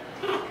right.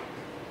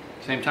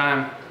 Same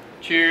time.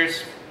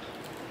 Cheers.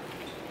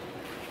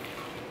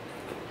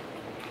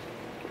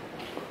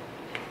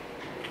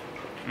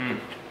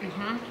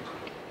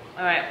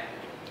 All right.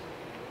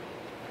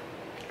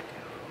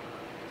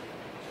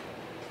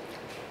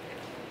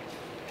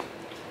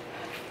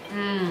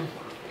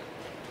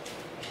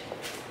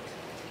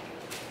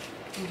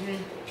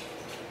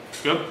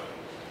 Good.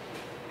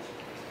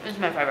 This is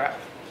my favorite.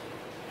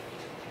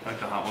 Like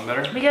the hot one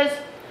better? Because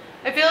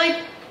I feel like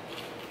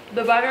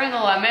the butter and the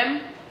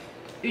lemon,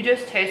 you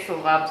just taste the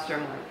lobster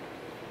more.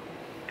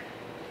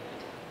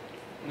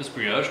 This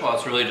brioche, while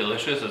it's really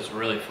delicious, it's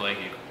really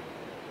flaky.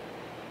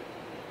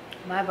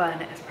 My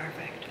bun is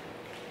perfect.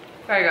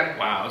 Very good.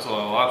 Wow, there's a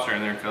lot of lobster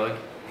in there, Kelly.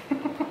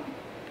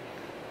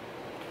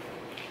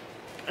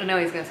 I know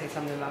he's gonna say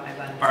something about my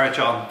bun. All right,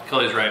 y'all.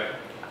 Kelly's right.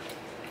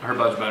 Her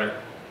bun's better.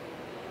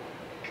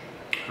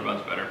 Her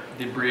bun's better.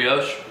 The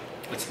brioche,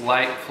 it's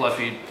light,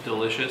 fluffy,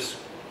 delicious.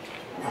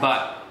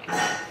 But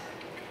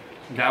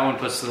that one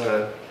puts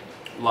the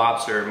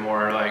lobster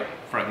more like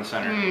front and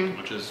center,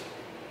 which is...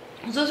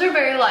 Those are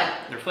very like...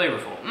 They're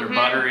flavorful. They're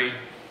buttery.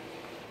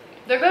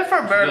 They're good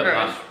for burgers. Good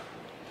bun.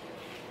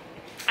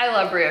 I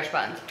love brioche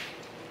buns.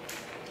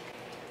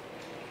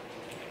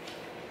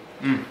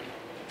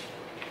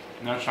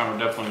 Next time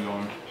we're definitely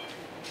going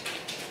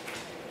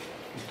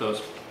with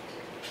those.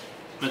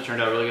 It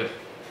turned out really good.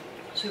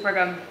 Super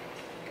good.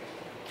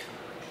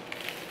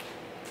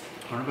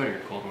 I wonder about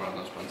your cold one on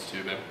those buns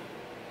too, babe.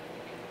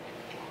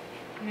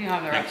 You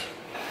have the rest.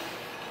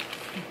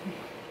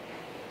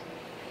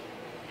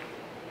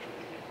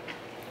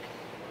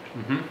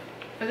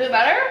 Is it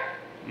better?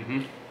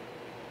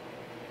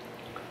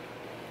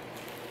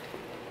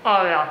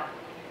 Oh yeah.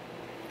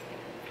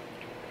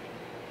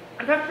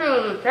 It's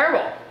actually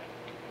terrible.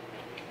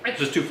 It's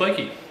just too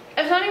flaky.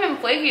 It's not even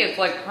flaky, it's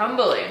like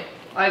crumbly.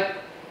 Like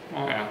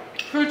Oh yeah.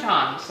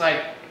 croutons,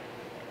 like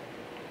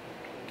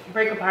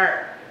break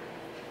apart.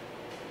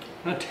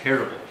 Not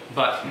terrible,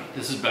 but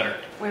this is better.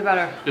 Way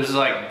better. This is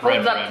like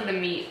bread. Holds up to the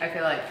meat, I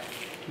feel like.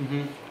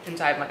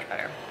 Inside much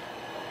better.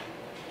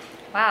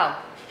 Wow.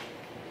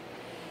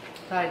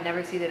 Thought I'd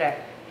never see the day.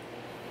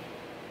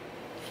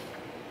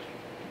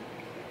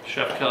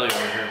 Chef Kelly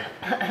over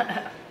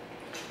here.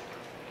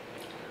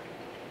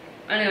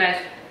 Anyways.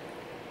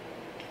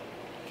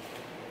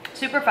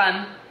 Super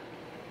fun.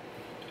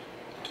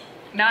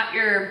 Not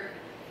your...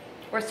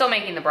 We're still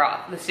making the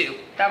broth, the soup.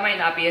 That might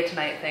not be a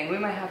tonight thing. We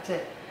might have to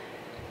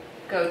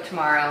go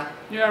tomorrow.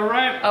 Yeah,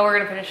 right. Oh, we're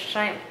gonna finish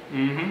tonight?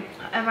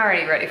 I'm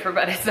already ready for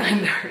bed. It's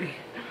 9:30. We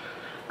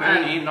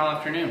haven't eaten all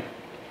afternoon.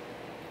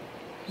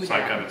 We It's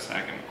like have. I've been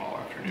snacking all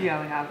afternoon.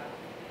 Yeah, we have.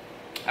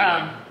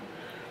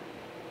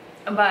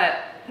 But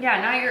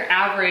yeah, not your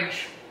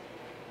average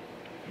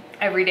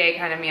everyday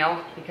kind of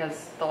meal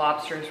because the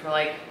lobsters were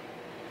like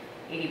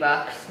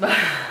 $80.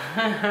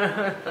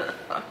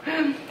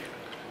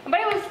 But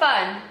it was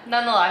fun,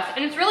 nonetheless.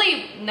 And it's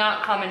really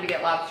not common to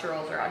get lobster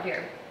rolls around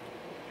here.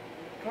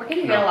 Where can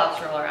you get a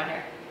lobster roll around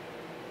here?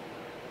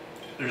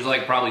 There's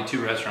like probably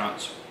 2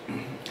 restaurants.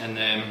 And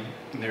then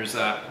there's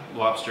that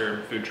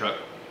lobster food truck.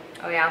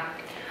 Oh yeah.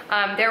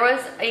 There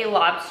was a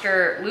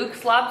lobster,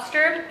 Luke's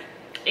Lobster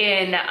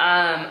in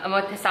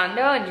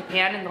Omotesando in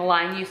Japan, and the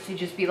line used to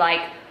just be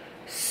like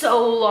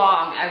so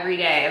long every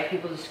day of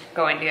people just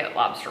going to get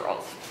lobster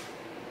rolls.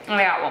 And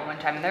I got one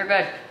time and they're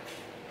good.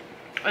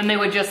 And they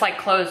would just like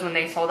close when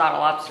they sold out of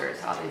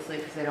lobsters, obviously,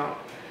 because they don't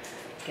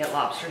get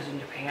lobsters in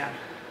Japan.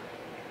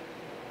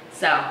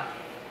 So,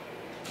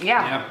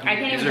 yeah, I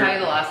can't even tell you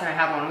the last time I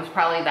had one. It was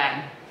probably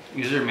then.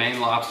 These are Maine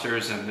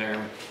lobsters, and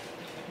they're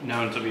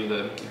known to be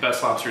the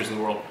best lobsters in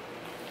the world.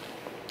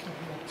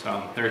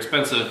 So they're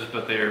expensive,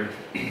 but they're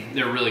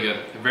really good.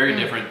 They're very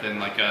different than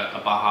like a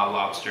Baja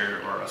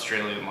lobster or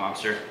Australian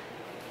lobster.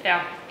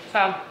 Yeah.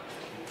 So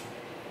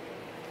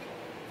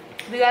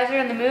if you guys are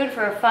in the mood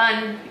for a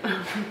fun,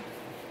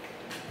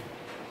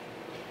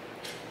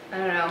 I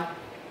don't know.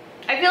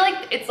 I feel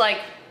like it's like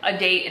a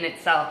date in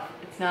itself.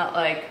 It's not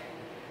like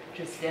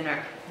just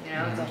dinner. You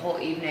know, it's a whole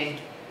evening.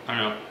 I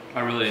know. I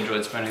really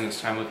enjoyed spending this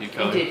time with you,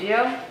 Kelly. Did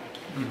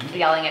you?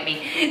 Yelling at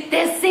me.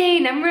 This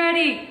scene, I'm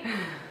ready.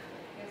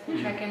 We'll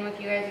check in with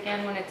you guys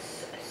again when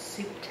it's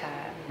soup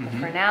time. But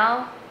for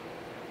now,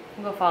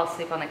 we'll go fall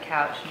asleep on the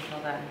couch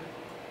until then.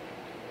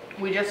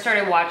 We just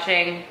started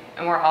watching,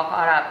 and we're all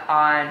caught up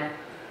on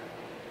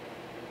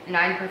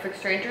 9 Perfect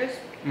Strangers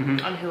on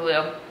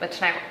Hulu. But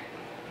tonight,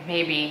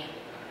 maybe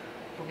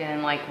we'll get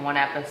in like 1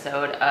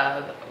 episode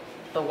of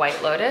The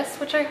White Lotus,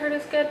 which I heard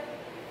is good.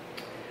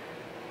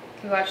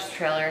 We watched the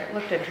trailer. It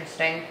looked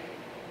interesting.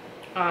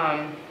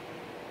 But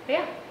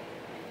yeah.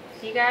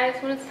 See you guys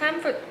when it's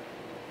time for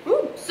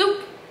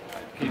soup.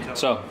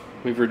 So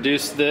we've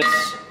reduced this.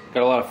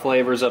 Got a lot of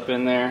flavors up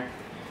in there.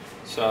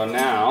 So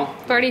now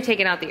I've already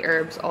taken out the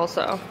herbs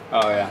also.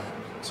 Oh yeah.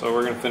 So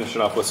we're gonna finish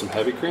it off with some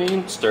heavy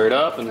cream, stir it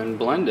up, and then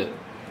blend it.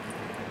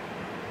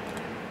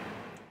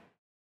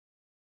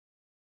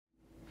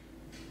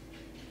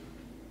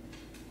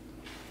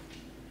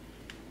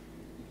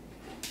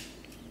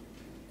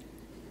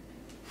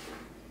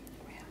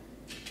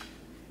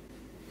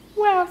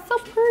 Wow, so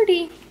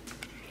pretty.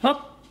 Huh?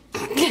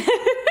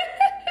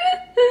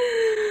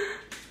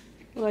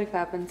 Life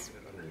happens.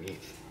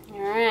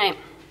 All right,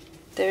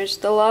 there's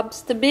the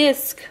lobster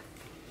bisque.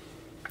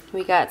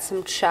 We got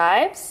some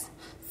chives,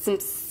 some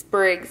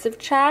sprigs of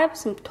chives,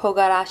 some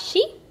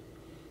togarashi,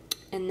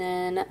 and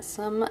then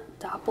some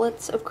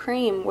droplets of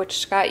cream, which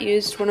Scott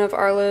used one of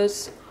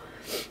Arlo's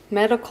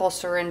medical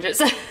syringes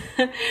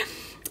to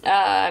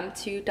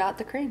dot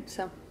the cream.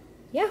 So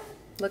yeah,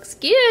 looks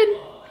good.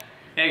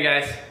 Hey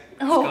guys,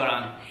 what's going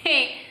on?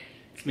 Hey,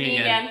 it's me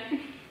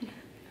again.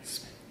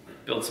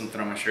 Spilled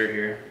something on my shirt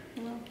here.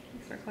 Well,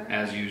 thanks for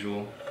clarifying. As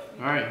usual.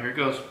 All right, here it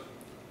goes.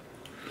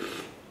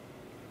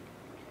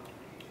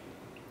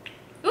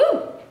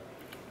 Ooh!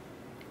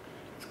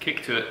 Let's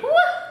kick to it. Woo!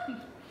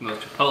 Those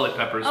chipotle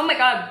peppers. Oh my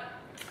god.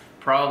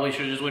 Probably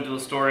should have just went to the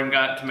store and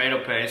got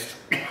tomato paste.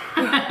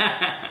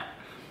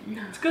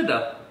 It's good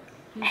though.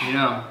 You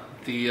know,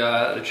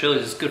 the chili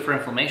is good for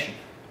inflammation.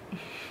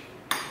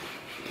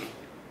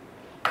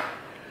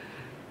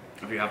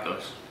 If you have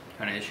those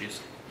kind of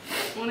issues.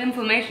 What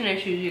inflammation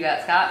issues you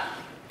got, Scott?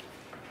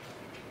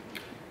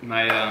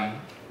 My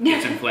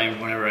gets inflamed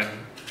whenever I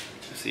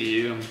see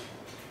you.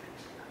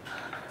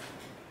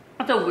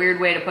 That's a weird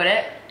way to put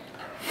it.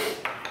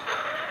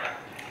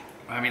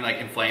 I mean, like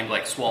inflamed,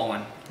 like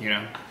swollen, you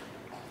know.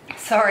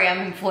 Sorry,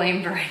 I'm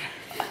inflamed right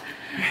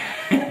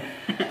now.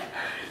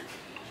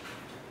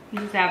 I'm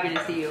just happy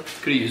to see you.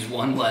 Could have used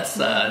one less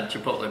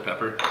chipotle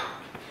pepper.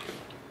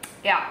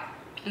 Yeah,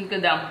 it's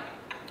good though.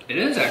 It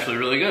is actually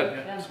really good.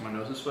 Yeah. So my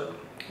nose is sweating.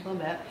 A little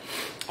bit.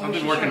 I've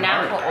been working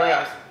natural hard.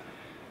 oils.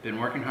 Been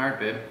working hard,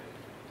 babe.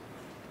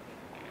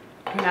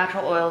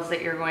 Natural oils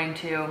that you're going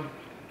to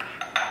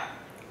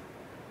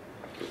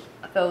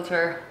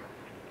filter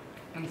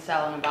and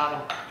sell in a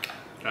bottle.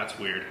 That's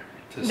weird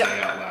to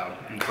say out loud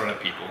in front of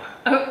people.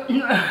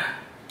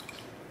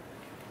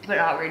 But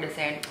outrageous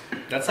saying.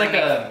 That's like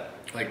a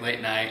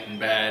late night in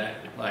bed,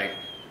 like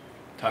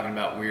talking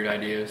about weird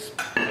ideas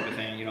type of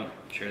thing. You don't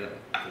share that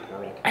with the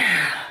world.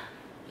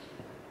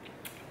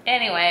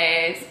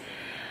 Anyways.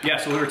 Yeah,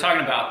 so we were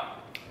talking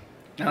about,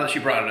 now that she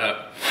brought it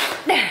up.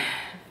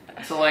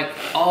 So like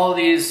all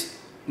these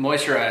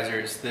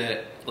moisturizers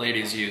that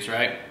ladies use,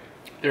 right?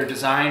 They're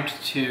designed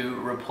to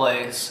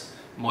replace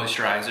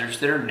moisturizers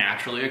that are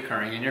naturally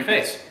occurring in your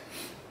face.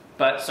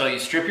 But so you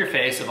strip your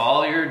face of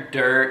all your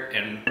dirt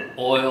and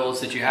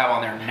oils that you have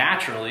on there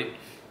naturally,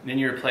 and then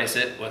you replace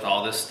it with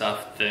all this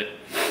stuff that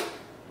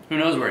who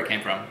knows where it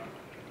came from.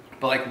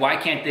 But like, why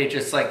can't they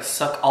just like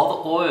suck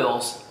all the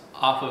oils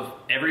off of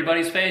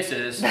everybody's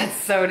faces? That's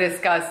so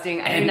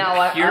disgusting. I do and not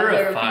want other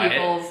purify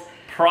people's... it,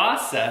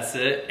 process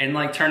it, and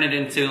like turn it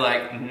into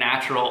like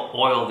natural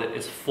oil that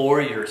is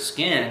for your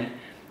skin,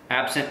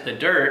 absent the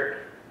dirt.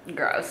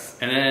 Gross.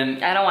 And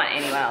then I don't want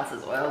anyone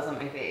else's oils on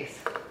my face.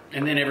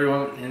 And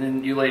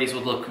then you ladies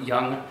would look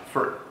young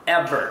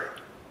forever.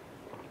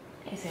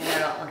 You saying I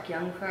don't look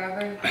young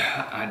forever?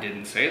 I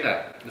didn't say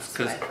that. It's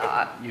because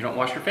you don't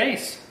wash your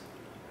face.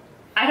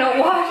 I don't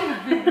wash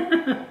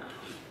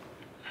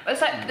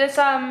it. This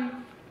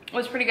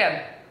was pretty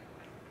good.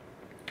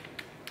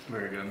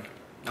 Very good.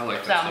 I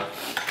like that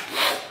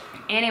stuff.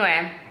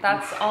 Anyway,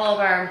 that's all of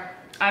our,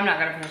 I'm not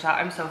gonna finish that,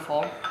 I'm so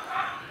full.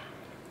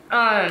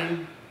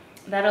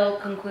 That'll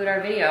conclude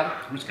our video.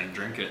 I'm just gonna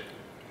drink it.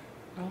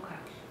 Okay.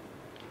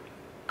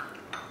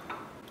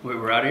 Wait,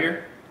 we're out of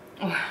here?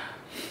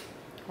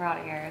 We're out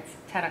of here, it's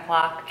 10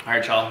 o'clock. All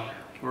right, y'all,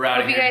 we're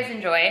out of here. Hope you guys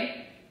enjoyed.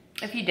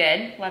 If you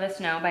did, let us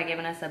know by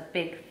giving us a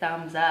big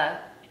thumbs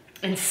up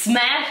and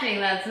smashing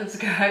that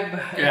subscribe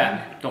button.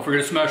 Yeah, don't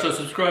forget to smash that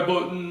subscribe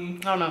button.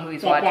 I don't know who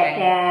he's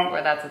watching,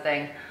 or that's a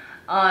thing.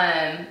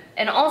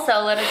 And also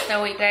let us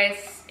know what you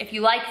guys, if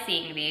you like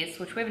seeing these,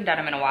 which we haven't done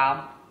them in a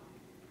while.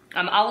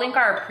 I'll link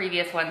our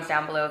previous ones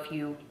down below if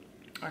you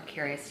are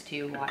curious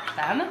to watch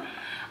them.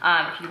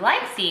 If you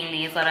like seeing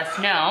these, let us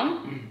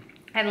know.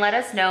 And let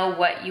us know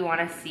what you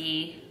want to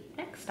see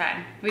next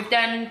time. We've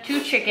done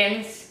 2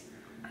 chickens.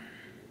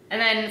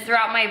 And then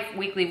throughout my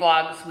weekly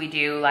vlogs, we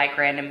do like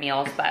random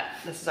meals, but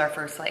this is our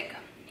first like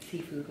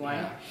seafood one.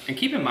 Yeah. And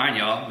keep in mind,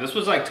 y'all, this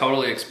was like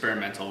totally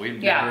experimental. We've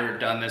never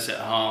done this at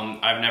home.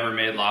 I've never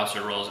made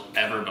lobster rolls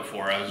ever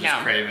before. I was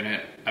just craving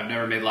it. I've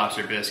never made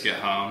lobster bisque at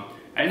home.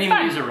 I didn't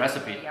even use a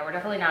recipe. Yeah, we're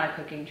definitely not a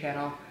cooking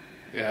channel.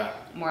 Yeah.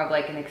 More of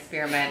like an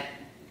experiment.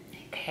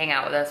 Hang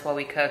out with us while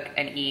we cook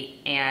and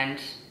eat, and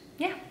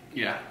yeah.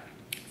 Yeah.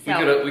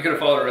 So, we could have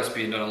followed a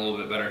recipe and done a little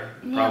bit better.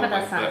 Yeah, probably, but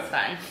that's not as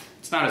fun.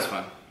 It's not as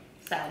fun.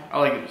 So. I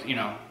like, you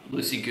know,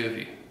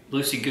 loosey-goofy.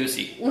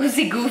 Loosey-goosey.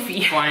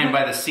 Loosey-goofy. Flying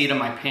by the seat of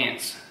my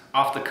pants.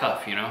 Off the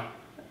cuff, you know?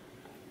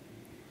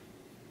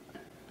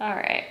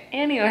 Alright.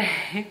 Anyways,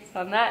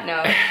 on that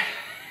note.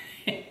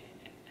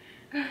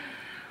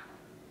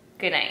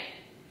 Good night.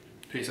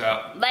 Peace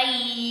out.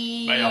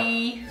 Bye.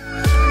 Bye,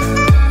 y'all.